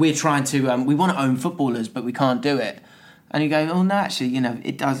 going, we're trying to, we want to own footballers, but we can't do it. And you go, oh no, actually,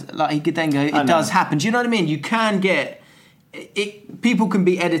 it does. Like he could then go, it does happen. Do you know what I mean? You can get. People can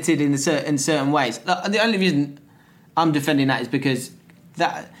be edited in certain ways. The only reason I'm defending that is because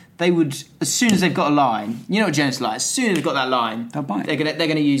that they would, as soon as they've got a line, what journalists like, as soon as they've got that line, they'll buy it. They're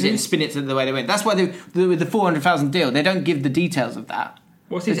going to use it and spin it to the way they went. That's why with the 400,000 deal, they don't give the details of that.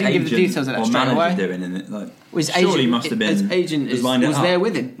 What's his agent give the details of that or manager doing in it? Surely must have been. His agent was there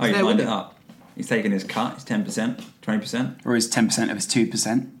with him. He's lined it up. He's taking his cut. His 10%, 20%, or his 10% of his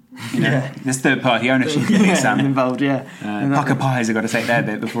 2%. There's third party ownership involved. Pucker Pies have got to take their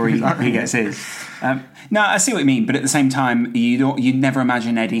bit before he gets his. No, I see what you mean, but at the same time, you'd never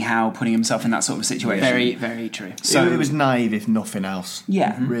imagine Eddie Howe putting himself in that sort of situation. Very, very true. So it was naive, if nothing else.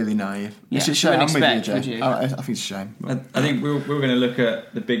 Yeah, really naive. Yeah. It's a shame. I'm with you, Jay. I think it's a shame. I think we were going to look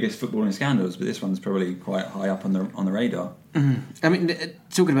at the biggest footballing scandals, but this one's probably quite high up on the radar. I mean,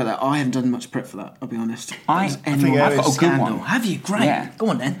 talking about that, I haven't done much prep for that. I'll be honest. I've got a good one. Have you? Great. Yeah. Go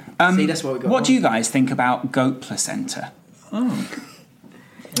on then. See, that's what we got. What do you guys think about goat placenta?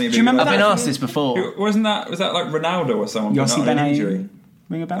 Do you remember I've that? been asked this before. Was that like Ronaldo or someone? Yossi got an injury.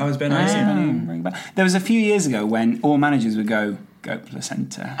 Ring a bell? Oh, it was Ben Ayoun. Ring a bell. There was a few years ago when all managers would go goat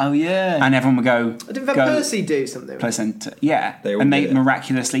placenta. Oh yeah. And everyone would go. Didn't Van Persie do something? Placenta. Yeah. They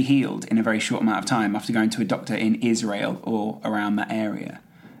miraculously healed in a very short amount of time after going to a doctor in Israel or around that area.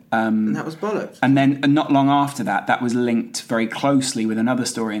 And that was bollocks. And then not long after that was linked very closely with another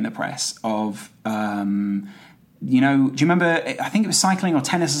story in the press of, do you remember, I think it was cycling or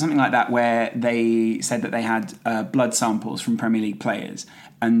tennis or something like that, where they said that they had blood samples from Premier League players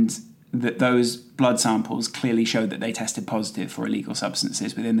and that those blood samples clearly showed that they tested positive for illegal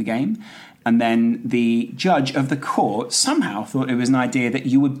substances within the game. And then the judge of the court somehow thought it was an idea that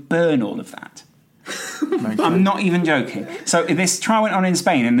you would burn all of that. I'm not even joking. So this trial went on in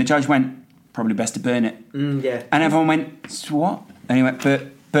Spain, and the judge went, probably best to burn it. Yeah. And everyone went, what? And he went,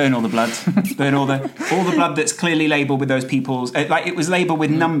 burn all the blood. Burn all the blood that's clearly labelled with those people's... it was labelled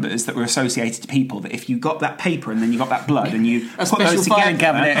with numbers that were associated to people, that if you got that paper and then you got that blood and you put those together...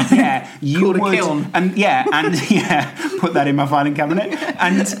 cabinet. Yeah, you would... kiln. And put that in my filing cabinet.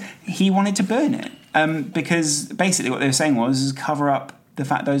 And he wanted to burn it. Because basically what they were saying was cover up the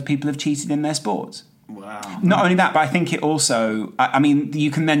fact those people have cheated in their sports. Wow. Not only that, but I think it also... I mean,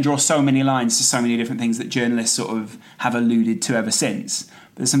 you can then draw so many lines to so many different things that journalists sort of have alluded to ever since.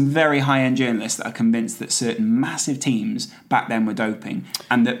 There's some very high-end journalists that are convinced that certain massive teams back then were doping,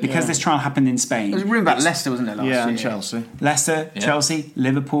 and that because this trial happened in Spain... There was a rumour about Leicester, wasn't there, last year? And Chelsea. Leicester, Chelsea,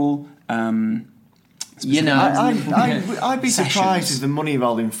 Liverpool... I'd be surprised if the money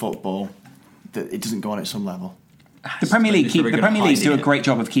involved in football, that it doesn't go on at some level. The Premier League do a great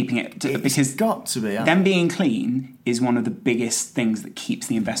job of keeping it because got to be. Them being clean is one of the biggest things that keeps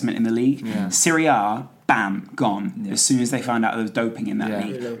the investment in the league. Yeah. Serie A, bam, gone as soon as they found out there was doping in that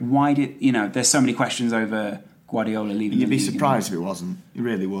league. Really? Why did there's so many questions over Guardiola leaving. You'd be surprised if it wasn't. You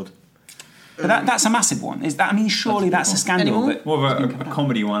really would. But that's a massive one. Surely that's a scandal. But more of a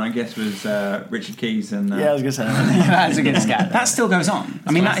comedy one, I guess, was Richard Keys and. I was going to say that's a good scandal. That still goes on.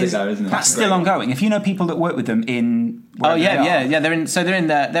 That's still ongoing. If you know people that work with them in. They're at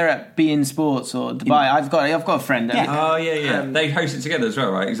beIN Sports or Dubai. I've got a friend. They host it together as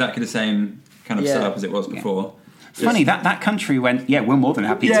well, right? Exactly the same kind of setup as it was before. Funny that country went. Yeah, we're more than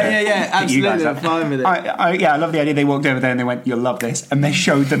happy to. Absolutely, you guys I'm fine with it. I love the idea. They walked over there and they went, "You'll love this," and they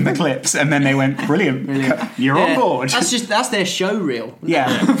showed them the clips, and then they went, "Brilliant, you're on board." That's their show reel. Yeah,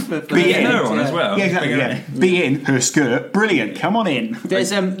 beIN on as well. Yeah, exactly. Yeah. beIN, her skirt, brilliant. Come on in.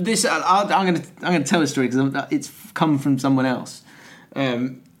 There's this. I'm going to tell a story because it's come from someone else.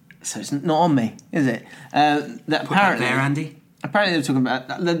 So it's not on me, is it? That apparently, there, Andy. Apparently, they were talking about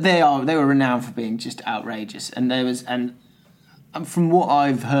they were renowned for being just outrageous, and from what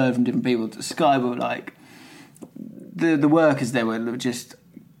I've heard from different people, Sky were like the workers there were just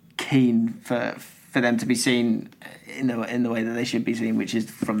keen for for them to be seen in the way that they should be seen, which is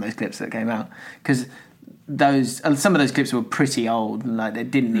from those clips that came out. Because some of those clips were pretty old and like they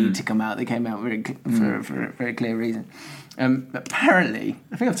didn't need to come out. They came out for a very clear reason. Apparently,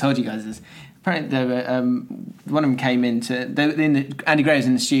 I think I've told you guys this. Apparently, one of them came into Andy Gray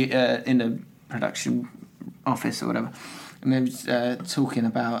was in the production office or whatever, and they was talking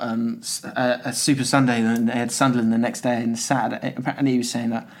about a Super Sunday, and they had Sunderland the next day and Saturday. Apparently, he was saying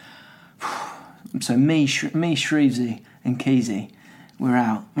that. So me, Shrevesy, and Keezy, we're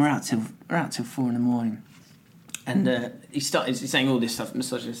out till 4 a.m. And he's saying all this stuff,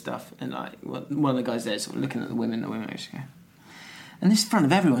 misogynist stuff, and like one of the guys there sort of looking at the women just go. And this is in front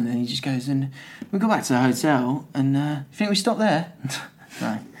of everyone, and he just goes, and we go back to the hotel, and you think we stop there?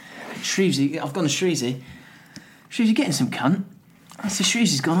 No. Shrevesy, I've gone to Shrevesy. Shrevesy getting some cunt. I said,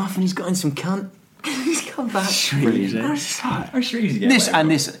 Shrevesy's gone off and he's got in some cunt. He's come back. Shrevesy.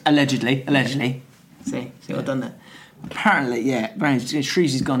 This allegedly. See what I've done there? Apparently, yeah.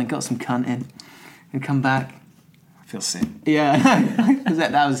 Shrevesy's gone and got some cunt in. And come back. I feel sick. Yeah,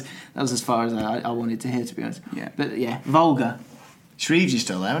 that was as far as I wanted to hear, to be honest. Yeah. But yeah, vulgar. Shrevesy's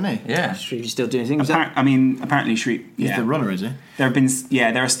still there, isn't he? Yeah. Shrevesy's still doing things. Apparently Shreve... He's the runner, is he?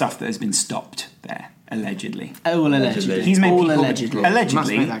 There are stuff that has been stopped there, allegedly. Oh, well, allegedly. He's made people... Allegedly.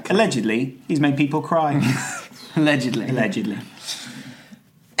 Allegedly, he's made people cry. Allegedly.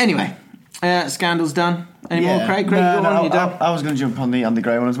 Anyway, scandal's done. Any more, Craig? No, you done? I was going to jump on the Andy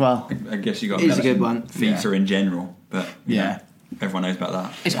Gray one as well. I guess you got. It's a good one. FIFA in general, but yeah. Everyone knows about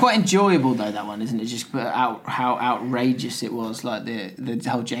that. It's quite enjoyable though, that one, isn't it? Just how outrageous it was, like the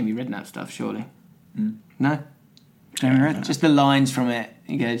whole Jamie Redknapp stuff. Surely, no. Jamie Redknapp. Just the lines from it.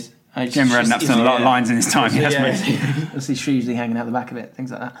 He goes. Jamie Redknapp's done a lot of lines in his time. You'll see Shrewsbury hanging out the back of it,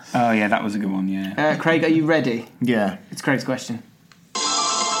 things like that. Oh yeah, that was a good one. Yeah. Craig, are you ready? Yeah. It's Craig's question.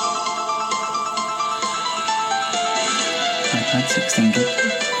 iPad 16 gig.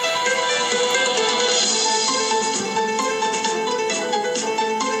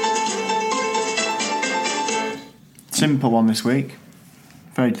 Simple one this week.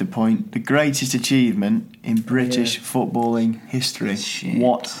 Very to the point. The greatest achievement in British footballing history. Shit.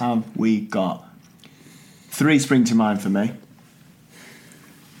 What have we got? 3 spring to mind for me.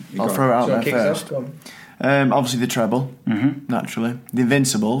 I'll throw it out there first. Obviously the treble, naturally. The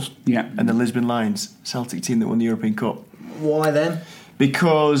Invincibles, and the Lisbon Lions, Celtic team that won the European Cup. Why then?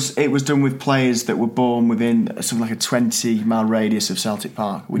 Because it was done with players that were born within something like a 20-mile radius of Celtic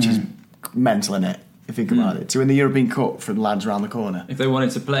Park, which is mental, innit? If you think about it. To win the European Cup for the lads around the corner. If they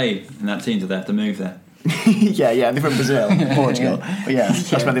wanted to play in that team, do they have to move there? yeah, they're from Brazil, Portugal. But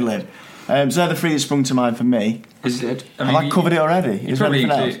that's where they live. So they're the 3 that sprung to mind for me. Good. Have I covered it already? You've got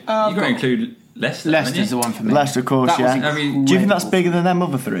to include Leicester. Leicester's the one for me. Leicester, of course, Do you think that's bigger than them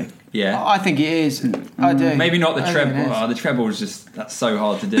other 3? Yeah. I think it is. I do. Maybe not the treble. The treble is just, that's so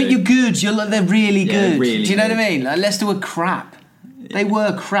hard to do. But you're good. They're really good. Really do you know what I mean? Like, Leicester were crap. They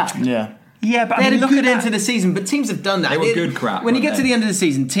were crap. Yeah. Yeah, but they had a good end to the season, but teams have done that. They were good crap. When you get to the end of the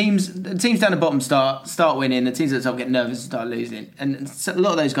season, teams down the bottom start winning, the teams at the top get nervous and start losing. And a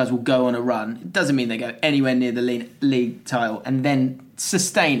lot of those guys will go on a run. It doesn't mean they go anywhere near the league title and then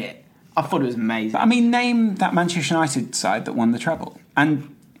sustain it. I thought it was amazing. But I mean, name that Manchester United side that won the treble,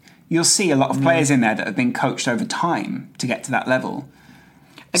 and you'll see a lot of players in there that have been coached over time to get to that level.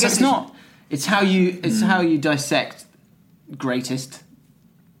 I guess it's not. It's how you dissect greatest.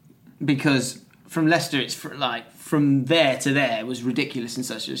 Because from Leicester, it's from there to there was ridiculous in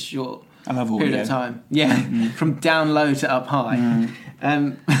such a short period of time. Yeah, from down low to up high.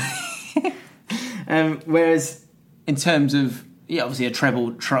 Whereas in terms of obviously a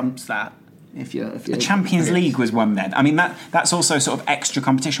treble trumps that. If the Champions League was won then. I mean that's also sort of extra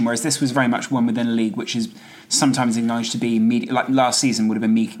competition. Whereas this was very much won within a league which is sometimes acknowledged to be like last season would have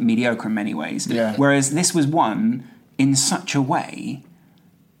been mediocre in many ways. Yeah. Whereas this was won in such a way.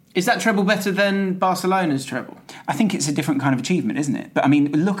 Is that treble better than Barcelona's treble? I think it's a different kind of achievement, isn't it? But I mean,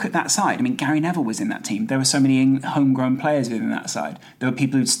 look at that side. I mean, Gary Neville was in that team. There were so many homegrown players within that side. There were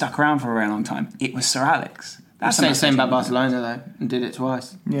people who'd stuck around for a very long time. It was Sir Alex. That's the same about Barcelona though, and did it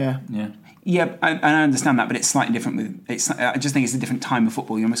twice. Yeah. I understand that, but it's slightly different. I just think it's a different time of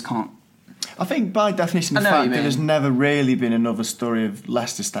football. You almost can't. I think by definition, the fact that there's never really been another story of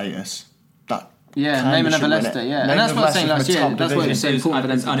Leicester status. Name another Leicester, and that's what I was saying last year. That's what you're saying.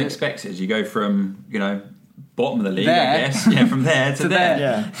 It's unexpected. You go from bottom of the league, I guess, from there to there.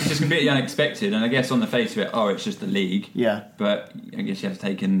 Yeah. It's just completely unexpected, and I guess on the face of it, it's just the league. Yeah. But I guess you have to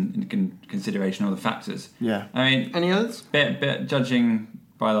take in consideration all the factors. Yeah. I mean, any others? Judging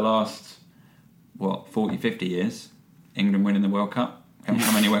by the last 40, 50 years, England winning the World Cup haven't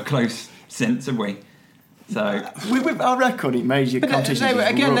come anywhere close. sensibly. So with our record, it made your competition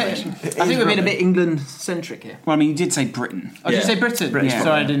again, rubbish. I think we're being a bit England-centric here. Well, I mean, you did say Britain. Oh, did you say Britain? Yeah.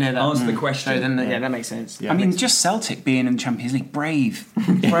 Sorry, I didn't hear that. Answer the question. So then, that makes sense. Yeah. I mean, just Celtic being in the Champions League, brave.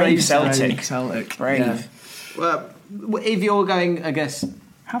 Brave Celtic. Celtic. Brave. Yeah. Well, if you're going, I guess,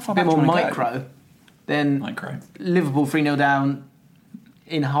 How far a bit back more do you wanna micro, then Micro. Liverpool 3-0 down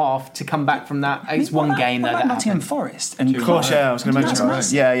in half to come back from that. It's one game, though, What that about Nottingham happened. Forest? And Of course, yeah, I was going to mention that.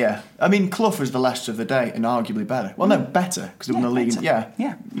 That's Yeah. I mean, Clough was the Leicester of the day and arguably better. Well, no, better, because they won the league. Yeah.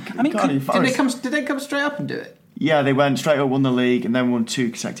 I mean, Did they come straight up and do it? Yeah, they went straight up, won the league, and then won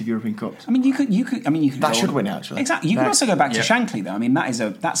 2 consecutive European Cups. I mean, you could. That go should on. win, actually. Exactly. You could also go back to Yeah. Shankly, though. I mean, that's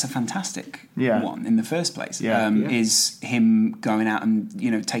a fantastic one in the first place. Yeah. Is him going out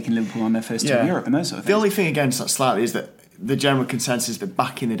and taking Liverpool on their first tour of Europe and those sort of things. The only thing against that slightly is that the general consensus that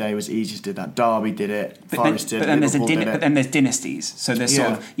back in the day was Aegis did that, Derby did it, Forest did it, Liverpool did it. But then there's dynasties. So there's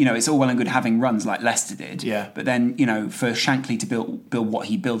sort of it's all well and good having runs like Leicester did. Yeah. But then for Shankly to build what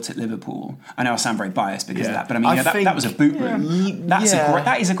he built at Liverpool, I know I sound very biased because of that, but I mean that was a boot room.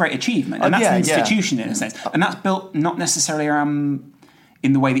 That is a great achievement, and that's an institution in a sense, and that's built not necessarily around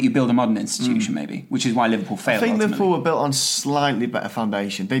in the way that you build a modern institution, maybe, which is why Liverpool failed. I think ultimately. Liverpool were built on slightly better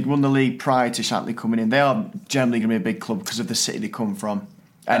foundation. They'd won the league prior to Shankly coming in. They are generally going to be a big club because of the city they come from.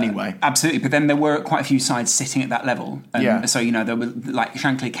 Anyway, absolutely. But then there were quite a few sides sitting at that level. So there were like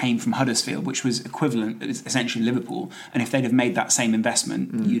Shankly came from Huddersfield, which was equivalent, essentially Liverpool. And if they'd have made that same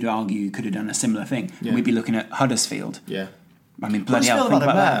investment, you'd argue you could have done a similar thing. Yeah. We'd be looking at Huddersfield. Yeah. I mean, bloody hell, think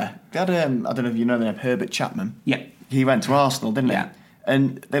about that. They had I don't know if you know the name, Herbert Chapman. Yeah. He went to Arsenal, didn't he? Yeah.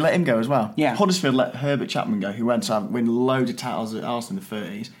 And they let him go as well. Yeah. Huddersfield let Herbert Chapman go, who went to win loads of titles at Arsenal in the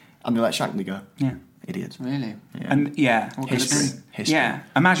 30s, and they let Shankly go. Yeah. Idiots. Really? Yeah. And History. Yeah.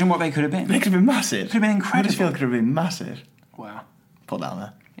 Imagine what they could have been. They could have been massive. Could have been incredible. Huddersfield could have been massive. Wow. Put that on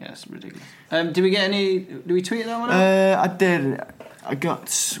there. Yeah, it's ridiculous. Do we get any? Do we tweet that one out? I did. I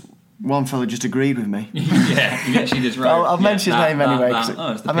got one fella just agreed with me. Yeah, you actually just wrote. I'll mention his name anyway.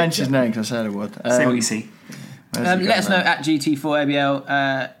 I mentioned his name because I said I would. Say what you see. Let us know at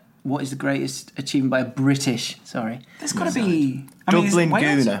GT4ABL. What is the greatest achievement by a British? Sorry, there's got to be Dublin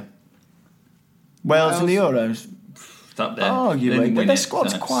Gooner. Wales in the Euros. It's up there. Arguably, but their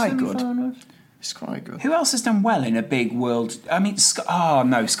squad's quite good. It's quite good. Who else has done well in a big world? I mean,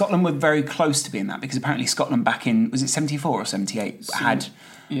 Scotland were very close to being that because apparently Scotland back in, was it 74 or 78, had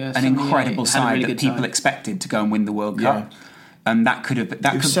an incredible side that people expected to go and win the World Cup. And that could have... It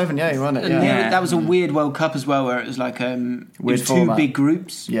was 78, wasn't it? Yeah. That was a weird World Cup as well, where it was like it was two big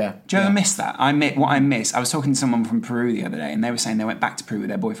groups. Yeah. Do you ever miss that? I was talking to someone from Peru the other day, and they were saying they went back to Peru with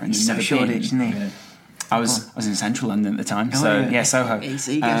their boyfriend. He's so Shoreditch, isn't he? Yeah. I was in Central London at the time, Soho. He's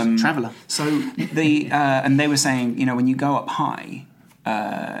a traveller. So and they were saying, when you go up high,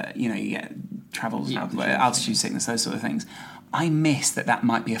 you get altitude sickness, those sort of things. I miss that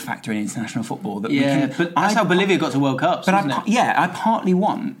might be a factor in international football. But that's how Bolivia got to World Cups. But I partly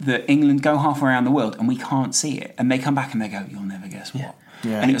want that England go halfway around the world and we can't see it, and they come back and they go, "You'll never guess what."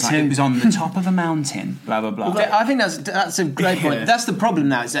 Yeah. And it was it was on the top of a mountain. Blah blah blah. Well, I think that's a great point. That's the problem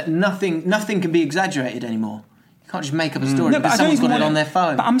now, is that nothing can be exaggerated anymore. You can't just make up a story because someone's got it on their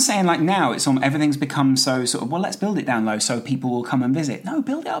phone. But I'm saying now everything's become so sort of, well, let's build it down low so people will come and visit. No,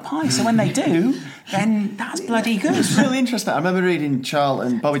 build it up high so when they do, then that's bloody good. It's really interesting. I remember reading Bobby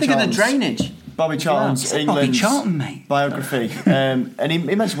Charlton's... Think of the drainage. Bobby Charlton's England's Charlton, biography. And he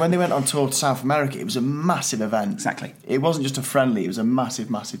mentioned when they went on tour to South America, it was a massive event. Exactly. It wasn't just a friendly, it was a massive,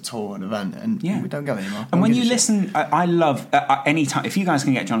 massive tour and event. And we don't go anymore. And when you listen, I love, any time, if you guys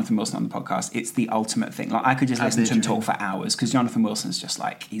can get Jonathan Wilson on the podcast, it's the ultimate thing. Like I could just listen to him talk for hours because Jonathan Wilson's just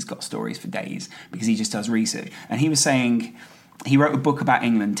like, he's got stories for days because he just does research. And he was saying... He wrote a book about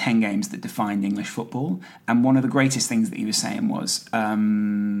England, 10 games that defined English football. And one of the greatest things that he was saying was,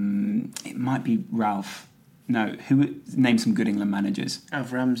 it might be Ralph. No, who named some good England managers?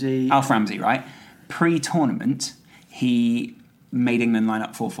 Alf Ramsey, right? Pre-tournament, he made England line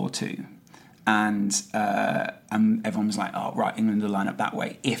up 4-4-2. And everyone was like, oh, right, England will line up that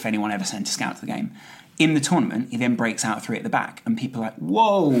way if anyone ever sent a scout to the game. In the tournament, he then breaks out 3 at the back, and people are like,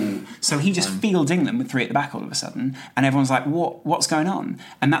 whoa! So he just fields England with 3 at the back all of a sudden, and everyone's like, what's going on?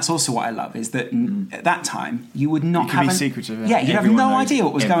 And that's also what I love, is that at that time, you would not have... be secretive. Yeah, you'd have no idea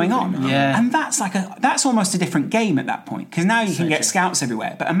what was going on. Yeah. And that's almost a different game at that point, because now you can get scouts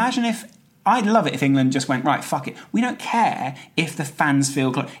everywhere. But imagine if... I'd love it if England just went, right, fuck it. We don't care if the fans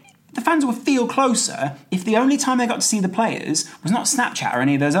feel... The fans will feel closer if the only time they got to see the players was not Snapchat or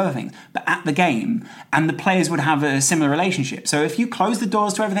any of those other things, but at the game, and the players would have a similar relationship. So if you close the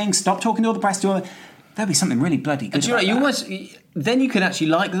doors to everything, stop talking to all the press, there'll be something really bloody good. And then you can actually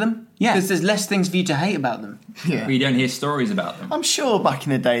like them. Yeah. Because there's less things for you to hate about them. Yeah. We don't hear stories about them. I'm sure back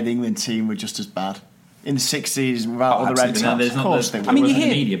in the day the England team were just as bad. In the 60s, without all the red Absolutely. taps, of course they were. I mean, you wasn't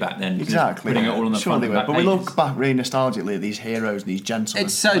hear- the media back then. Exactly. Putting it all on the sure front they and were. back But we pages. look back really nostalgically at these heroes, these gentlemen.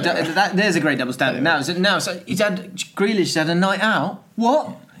 It's so there's a great double standard. Now he's had Grealish had a night out.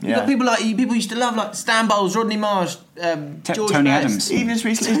 What? You Yeah. got people like people used to love like Stan Bowles, Rodney Marsh, George Tony Best. Adams. Even as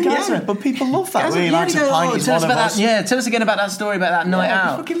recently as Gaza. But people love that. Gaza, Really like to go, find he's tell us one of about us. that. Yeah, tell us again about that story about that night we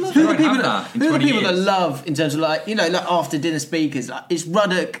out. fucking love Who it. are the We people won't that have that in who are the 20 people that years. love in terms of like after dinner speakers? Like it's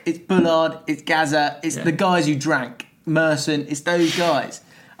Ruddock, it's Bullard, it's Gaza, it's the guys who drank, Merson, it's those guys.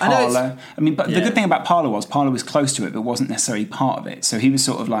 I know Parlour. I mean, but the Yeah. good thing about Parlour was close to it, but wasn't necessarily part of it. So he was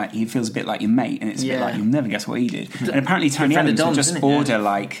sort of like, he feels a bit like your mate, and it's a bit Yeah. like, you'll never guess what he did. And apparently Tony friend of Adams would Dom's, just isn't he? order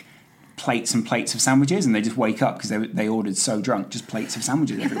like plates and plates of sandwiches, and they just wake up because they ordered so drunk, just plates of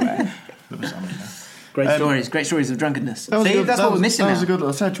sandwiches everywhere. great stories of drunkenness. That was See, a good- that's what we're missing That now. was a good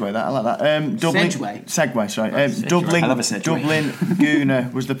little segue, that. I like that. Dublin, Segway? sorry. Dublin, I love a segue. Dublin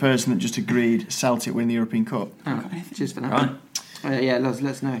Gooner was the person that just agreed Celtic win the European Cup. Oh, cheers for that. Right. Yeah, let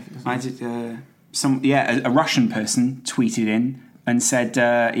us know. I did. A Russian person tweeted in and said,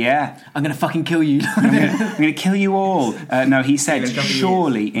 "Yeah, I'm gonna fucking kill you. I'm going to kill you all." No, he said, In a couple of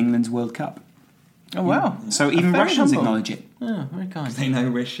 "Surely England's World Cup." Oh wow! So even Very Russians humble. acknowledge it. Oh, very kind. They know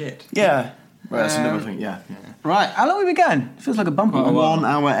we're shit. Yeah. Well, that's another thing, yeah. Right, how long have we been going? It feels like a bumper. Well, 1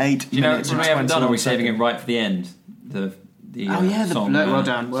 hour, 8 Do you know minutes what and we haven't done? Are we 21 saving it seconds. right for the end? The Oh yeah, the song, well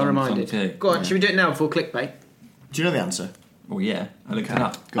done, well song reminded. two. Go on, should we do it now before clickbait? Do you know the answer? Oh yeah, I looked it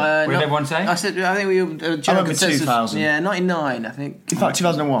up. Uh, What did not- everyone say? I said I think we general remember consensus. 2000. Yeah, 99. I think. In fact,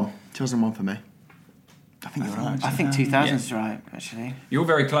 2001. 2001 for me. I think you're right. I think 2000 is right. Actually, You're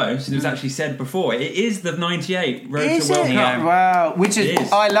very close. It was actually said before. It is the '98 Road is to World it? Cup. Wow, which is, It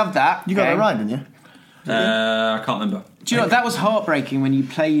is. I love that. You got game. it right, didn't you? I can't remember. Do you know what, that was heartbreaking when you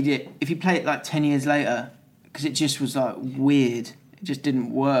played it? If you play it like 10 years later, because it just was like weird. It just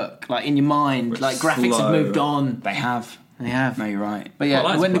didn't work. Like in your mind, It's like graphics slow. have moved on. They have. They have. No, you're right. But yeah, Well,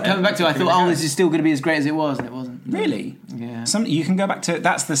 I like when to play coming it. back to it, I It's thought, really oh, good. this is still going to be as great as it was, and it wasn't. Really? Yeah. You can go back to.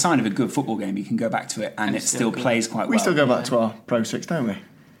 That's the sign of a good football game. You can go back to it, and it still still good. plays quite well. We still go back to our Pro 6, don't we?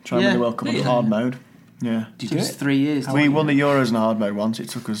 Try and Yeah. win the World Cup on Yeah. hard mode. Yeah. Did you It do was it? 3 years. We won the Euros in hard mode once. It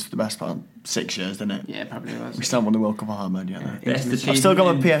took us the best part of 6 years, didn't it? Yeah, probably was. We still haven't won the World Cup on hard mode yet, though. Best I've still got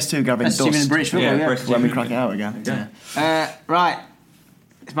my achievement PS2 Gavin Best team in Dust British football, yeah. British when we team. crack it out again. Yeah. Right.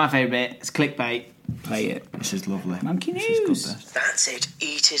 It's my favourite bit. It's clickbait. Play it. This is lovely. Monkey This is good, news. this. That's it.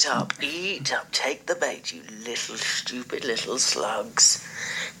 Eat it up. Eat up. Take the bait, you little stupid little slugs.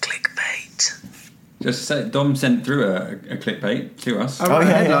 Clickbait. Just to say, Dom sent through a clickbait to us. Oh, right,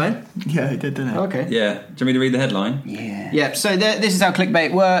 yeah, headline. Yeah, it did, didn't it? Okay. Yeah. Do you want me to read the headline? Yeah. Yeah, so this is how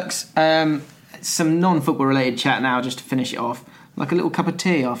clickbait works. Some non-football related chat now, just to finish it off. Like a little cup of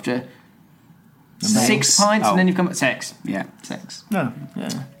tea after 6 pints, Oh. and then you've come at sex. Yeah. Sex. No, yeah.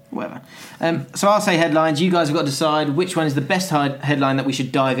 Whatever. So I'll say headlines. You guys have got to decide which one is the best headline that we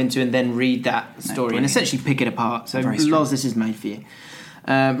should dive into and then read that story and brilliant. essentially pick it apart. So, Very strong. Loz, this is made for you.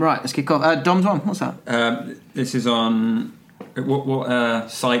 Right, let's kick off. Dom's one. What's that? This is on what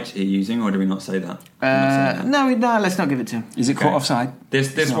site are you using, or do we not say that? No, let's not give it to him. Is it caught offside?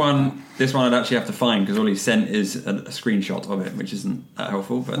 This one I'd actually have to find because all he sent is a screenshot of it, which isn't that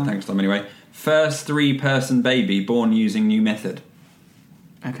helpful. But thanks, Tom. Anyway, first 3-person baby born using new method.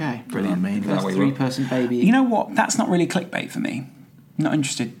 Okay. Brilliant. Is that First what you want? 3-person baby. You know what? That's not really clickbait for me. Not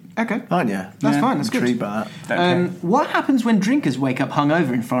interested. Okay. Aren't you? That's fine, that's good. Intrigued by that. Don't care. What happens when drinkers wake up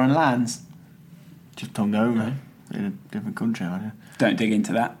hungover in foreign lands? Just hungover in a different country, aren't you? Don't dig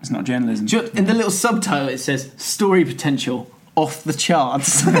into that. It's not journalism. In the little subtitle, it says "story potential off the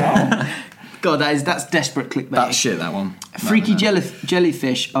charts." God, that's desperate clickbait. That's shit, that one. Freaky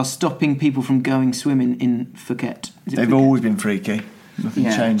jellyfish are stopping people from going swimming in Phuket. Is it They've Phuket? always been freaky. Nothing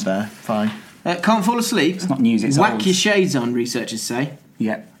Yeah. changed there. Fine. Can't fall asleep. It's not news, it's Whack old. your shades on, researchers say.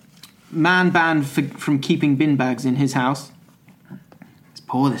 Yeah. Man banned from keeping bin bags in his house. It's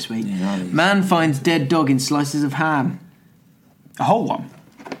poor this week. Man finds dead dog in slices of ham. A whole one.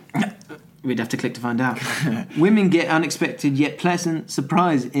 We'd have to click to find out. Women get unexpected yet pleasant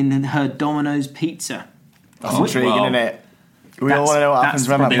surprise in her Domino's pizza. That's intriguing, isn't it? We all That's- want to know what that's happens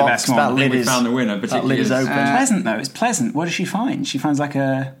when probably that the box, best one. that I think lid we is, found the winner, that lid particularly is as- open. Pleasant though. It's pleasant. What does she find? She finds like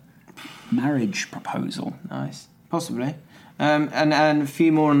a marriage proposal. Nice. Possibly. And a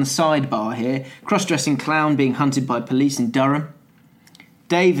few more on the sidebar here. Cross-dressing clown being hunted by police in Durham.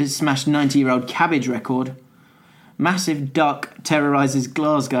 Dave has smashed 90-year-old cabbage record. Massive duck terrorises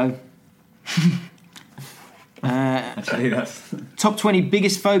Glasgow. Actually, that's Top 20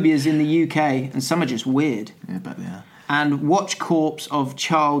 biggest phobias in the UK, and some are just weird. Yeah, I bet they are. And watch corpse of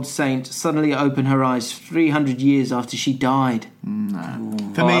child saint suddenly open her eyes 300 years after she died. For me,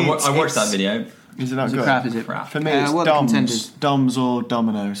 I watched that video. Is it not Is it good? crap, is it? Crap. For me, what it's are the contenders? Doms or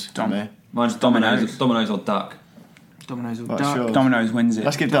Dominoes. Mine's Dominoes or Duck. Dominoes or What's Duck? yours? Dominoes wins it.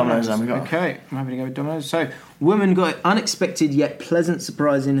 Let's give Dominoes then. We got. Okay, I'm happy to go with Domino's. So, woman got an unexpected yet pleasant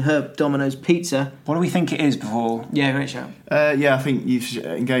surprise in her Domino's pizza. What do we think it is before? Yeah, great shout. Yeah, I think you've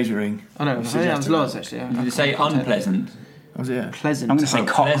engagement ring. I know, I think that was lost actually. Did you say unpleasant? Was it? Yeah. Pleasant. I'm going to say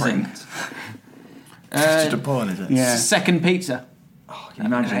cock ring. Pleasant. It's just a porn, is it? Yeah. Second pizza. Can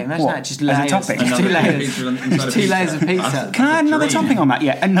you imagine? Imagine What? that, just As a layers. topping? Just two Another layers. pizza inside Just a two pizza. layers of pizza. Can I add another dream. topping on that?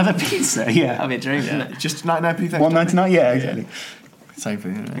 Yeah, another pizza. Yeah. That'd be a dream, wouldn't it? Just 99p. $1.99. Yeah, exactly. Same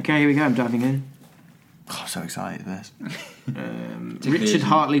thing, isn't it? Okay, here we go. I'm diving in. Oh, I'm so excited for this. Richard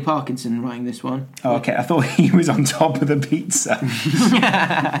Hartley Parkinson writing this one. Oh, okay. I thought he was on top of the pizza.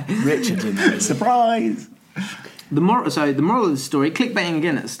 Richard's in there. Surprise. The moral of the story, clickbaiting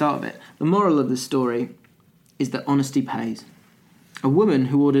again at the start of it. The moral of the story is that honesty pays. A woman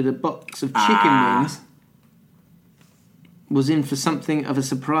who ordered a box of chicken wings was in for something of a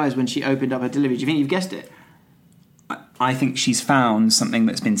surprise when she opened up her delivery. Do you think you've guessed it? I think she's found something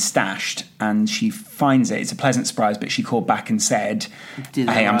that's been stashed and she finds it. It's a pleasant surprise, but she called back and said,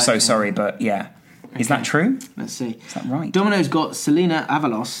 hey, I'm so sorry, but yeah. Is that true? Let's see. Is that right? Domino's got Selena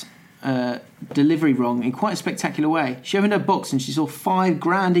Avalos delivery wrong in quite a spectacular way. She opened her box and she saw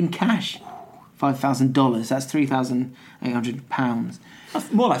 $5,000 in cash. $5,000. That's £3,800.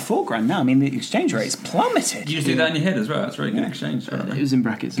 More like $4,000 now. I mean, the exchange rate's plummeted. You just do that in your head as well. That's really good exchange. It was in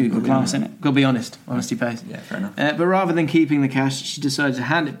brackets. Google Glass, isn't it? Got to be honest. Honesty pays. Yeah, fair enough. But rather than keeping the cash, she decided to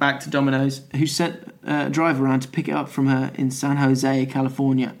hand it back to Domino's, who sent a driver around to pick it up from her in San Jose,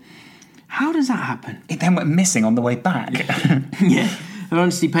 California. How does that happen? It then went missing on the way back. Yeah. Her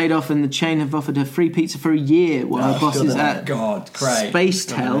honesty paid off, and the chain have offered her free pizza for a year, while her bosses at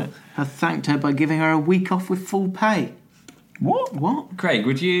Spacetel have thanked her by giving her a week off with full pay. What? Craig,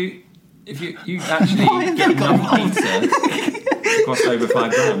 would you, if you actually get enough pizza, it cost over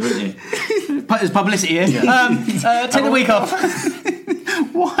 $5,000, wouldn't you? There's publicity here. Take the week off.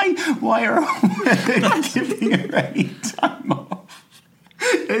 Why are we giving her any time off?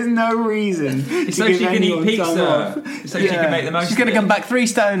 There's no reason. It's so she can eat pizza. It's so she can make the most. She's going to come back 3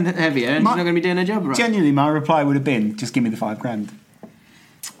 stone heavier, and she's not going to be doing her job right. Genuinely, my reply would have been, just give me the $5,000.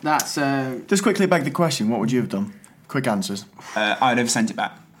 That's Just quickly beg the question, what would you have done? Quick answers. I'd have sent it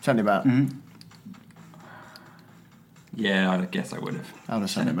back. Send it back. Mm-hmm. Yeah, I guess I would have. I would have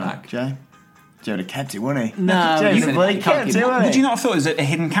sent it back. Jay? Jay would have kept it, wouldn't he? No, Jay's you bloody kept it, wouldn't Would he? you not have thought it was a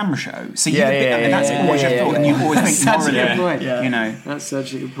hidden camera show? So Yeah, that's always your thought, and you always think That's a morally, good point. Yeah. you know. That's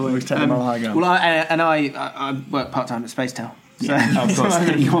such a good point. Always take them on high ground. Well, I work part time at Spacetel. So Of course,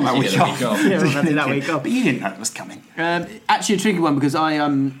 you want that You week get a off. week off. Yeah, we'll have to do that week off. But you didn't know it was coming. Actually, a tricky one because I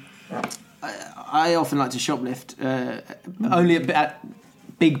often like to shoplift only at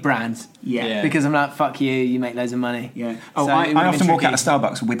big brands. Yeah. Because I'm like, fuck you, you make loads of money. Yeah. Oh, So I it would have often been walk out of tricky.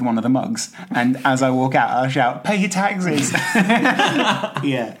 Starbucks with one of the mugs, and as I walk out, I shout, "Pay your taxes!"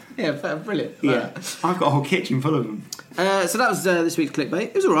 Yeah. Yeah, brilliant. Yeah. I've got a whole kitchen full of them. So that was this week's clickbait.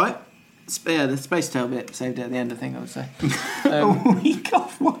 It was all right. Yeah, the Spacetel bit saved it at the end, I think I would say. A week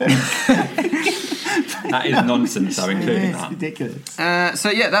off work. That is nonsense, though, including It's that. ridiculous. So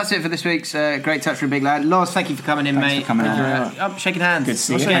yeah, that's it for this week's Great Touch from Big Lad. Lars, thank you for coming in, Thanks mate. for coming in. Up, shaking hands. Good to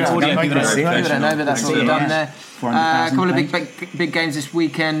see We're you. shaking Thanks for audio. coming. People don't Very know, but that's what we've done there. 400,000 A couple of big games this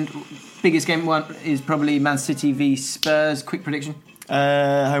weekend. Biggest game one is probably Man City v Spurs. Quick prediction. Home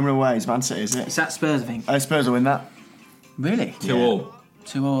and away is Man City, is it? It's at Spurs, I think. Spurs will win that. Really? 2-2.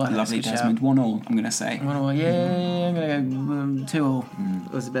 2-2. Lovely, Desmond. 1-1, I'm going to say. 1-1. Yeah, I'm going to go 2-2.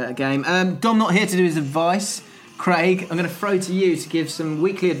 It was a better game. Dom not here to do his advice. Craig, I'm going to throw to you to give some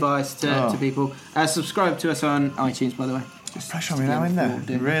weekly advice to people. Subscribe to us on iTunes, by the way. Pressure on me now, isn't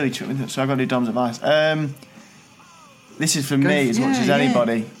there? Really chucked me. So I've got to do Dom's advice. This is for me as much as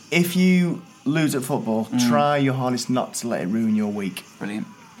anybody. If you lose at football, try your hardest not to let it ruin your week. Brilliant.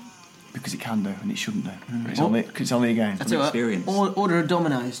 Because it can do, and it shouldn't do. But it's only a game. That's it. Experience. Order a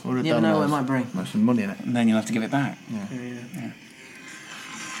Domino's. You never know what it might bring. Much some money in it. And then you'll have to give it back. Yeah.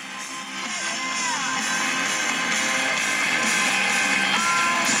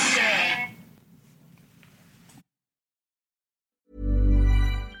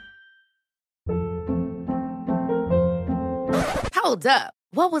 Hold up.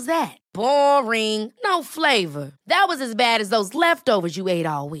 What was that? Boring. No flavor. That was as bad as those leftovers you ate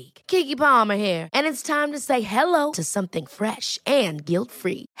all week. Keke Palmer here, and it's time to say hello to something fresh and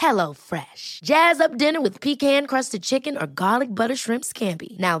guilt-free. Hello Fresh. Jazz up dinner with pecan-crusted chicken or garlic butter shrimp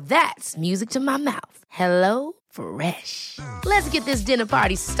scampi. Now that's music to my mouth. Hello Fresh. Let's get this dinner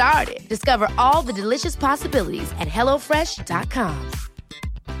party started. Discover all the delicious possibilities at HelloFresh.com.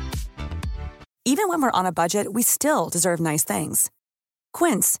 Even when we're on a budget, we still deserve nice things.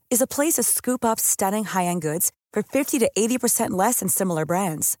 Quince is a place to scoop up stunning high-end goods for 50 to 80% less than similar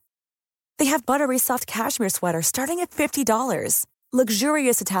brands. They have buttery soft cashmere sweaters starting at $50,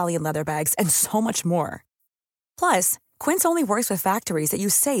 luxurious Italian leather bags, and so much more. Plus, Quince only works with factories that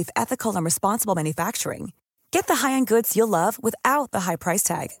use safe, ethical, and responsible manufacturing. Get the high-end goods you'll love without the high price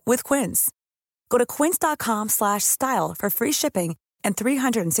tag with Quince. Go to quince.com/style for free shipping and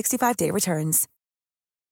 365-day returns.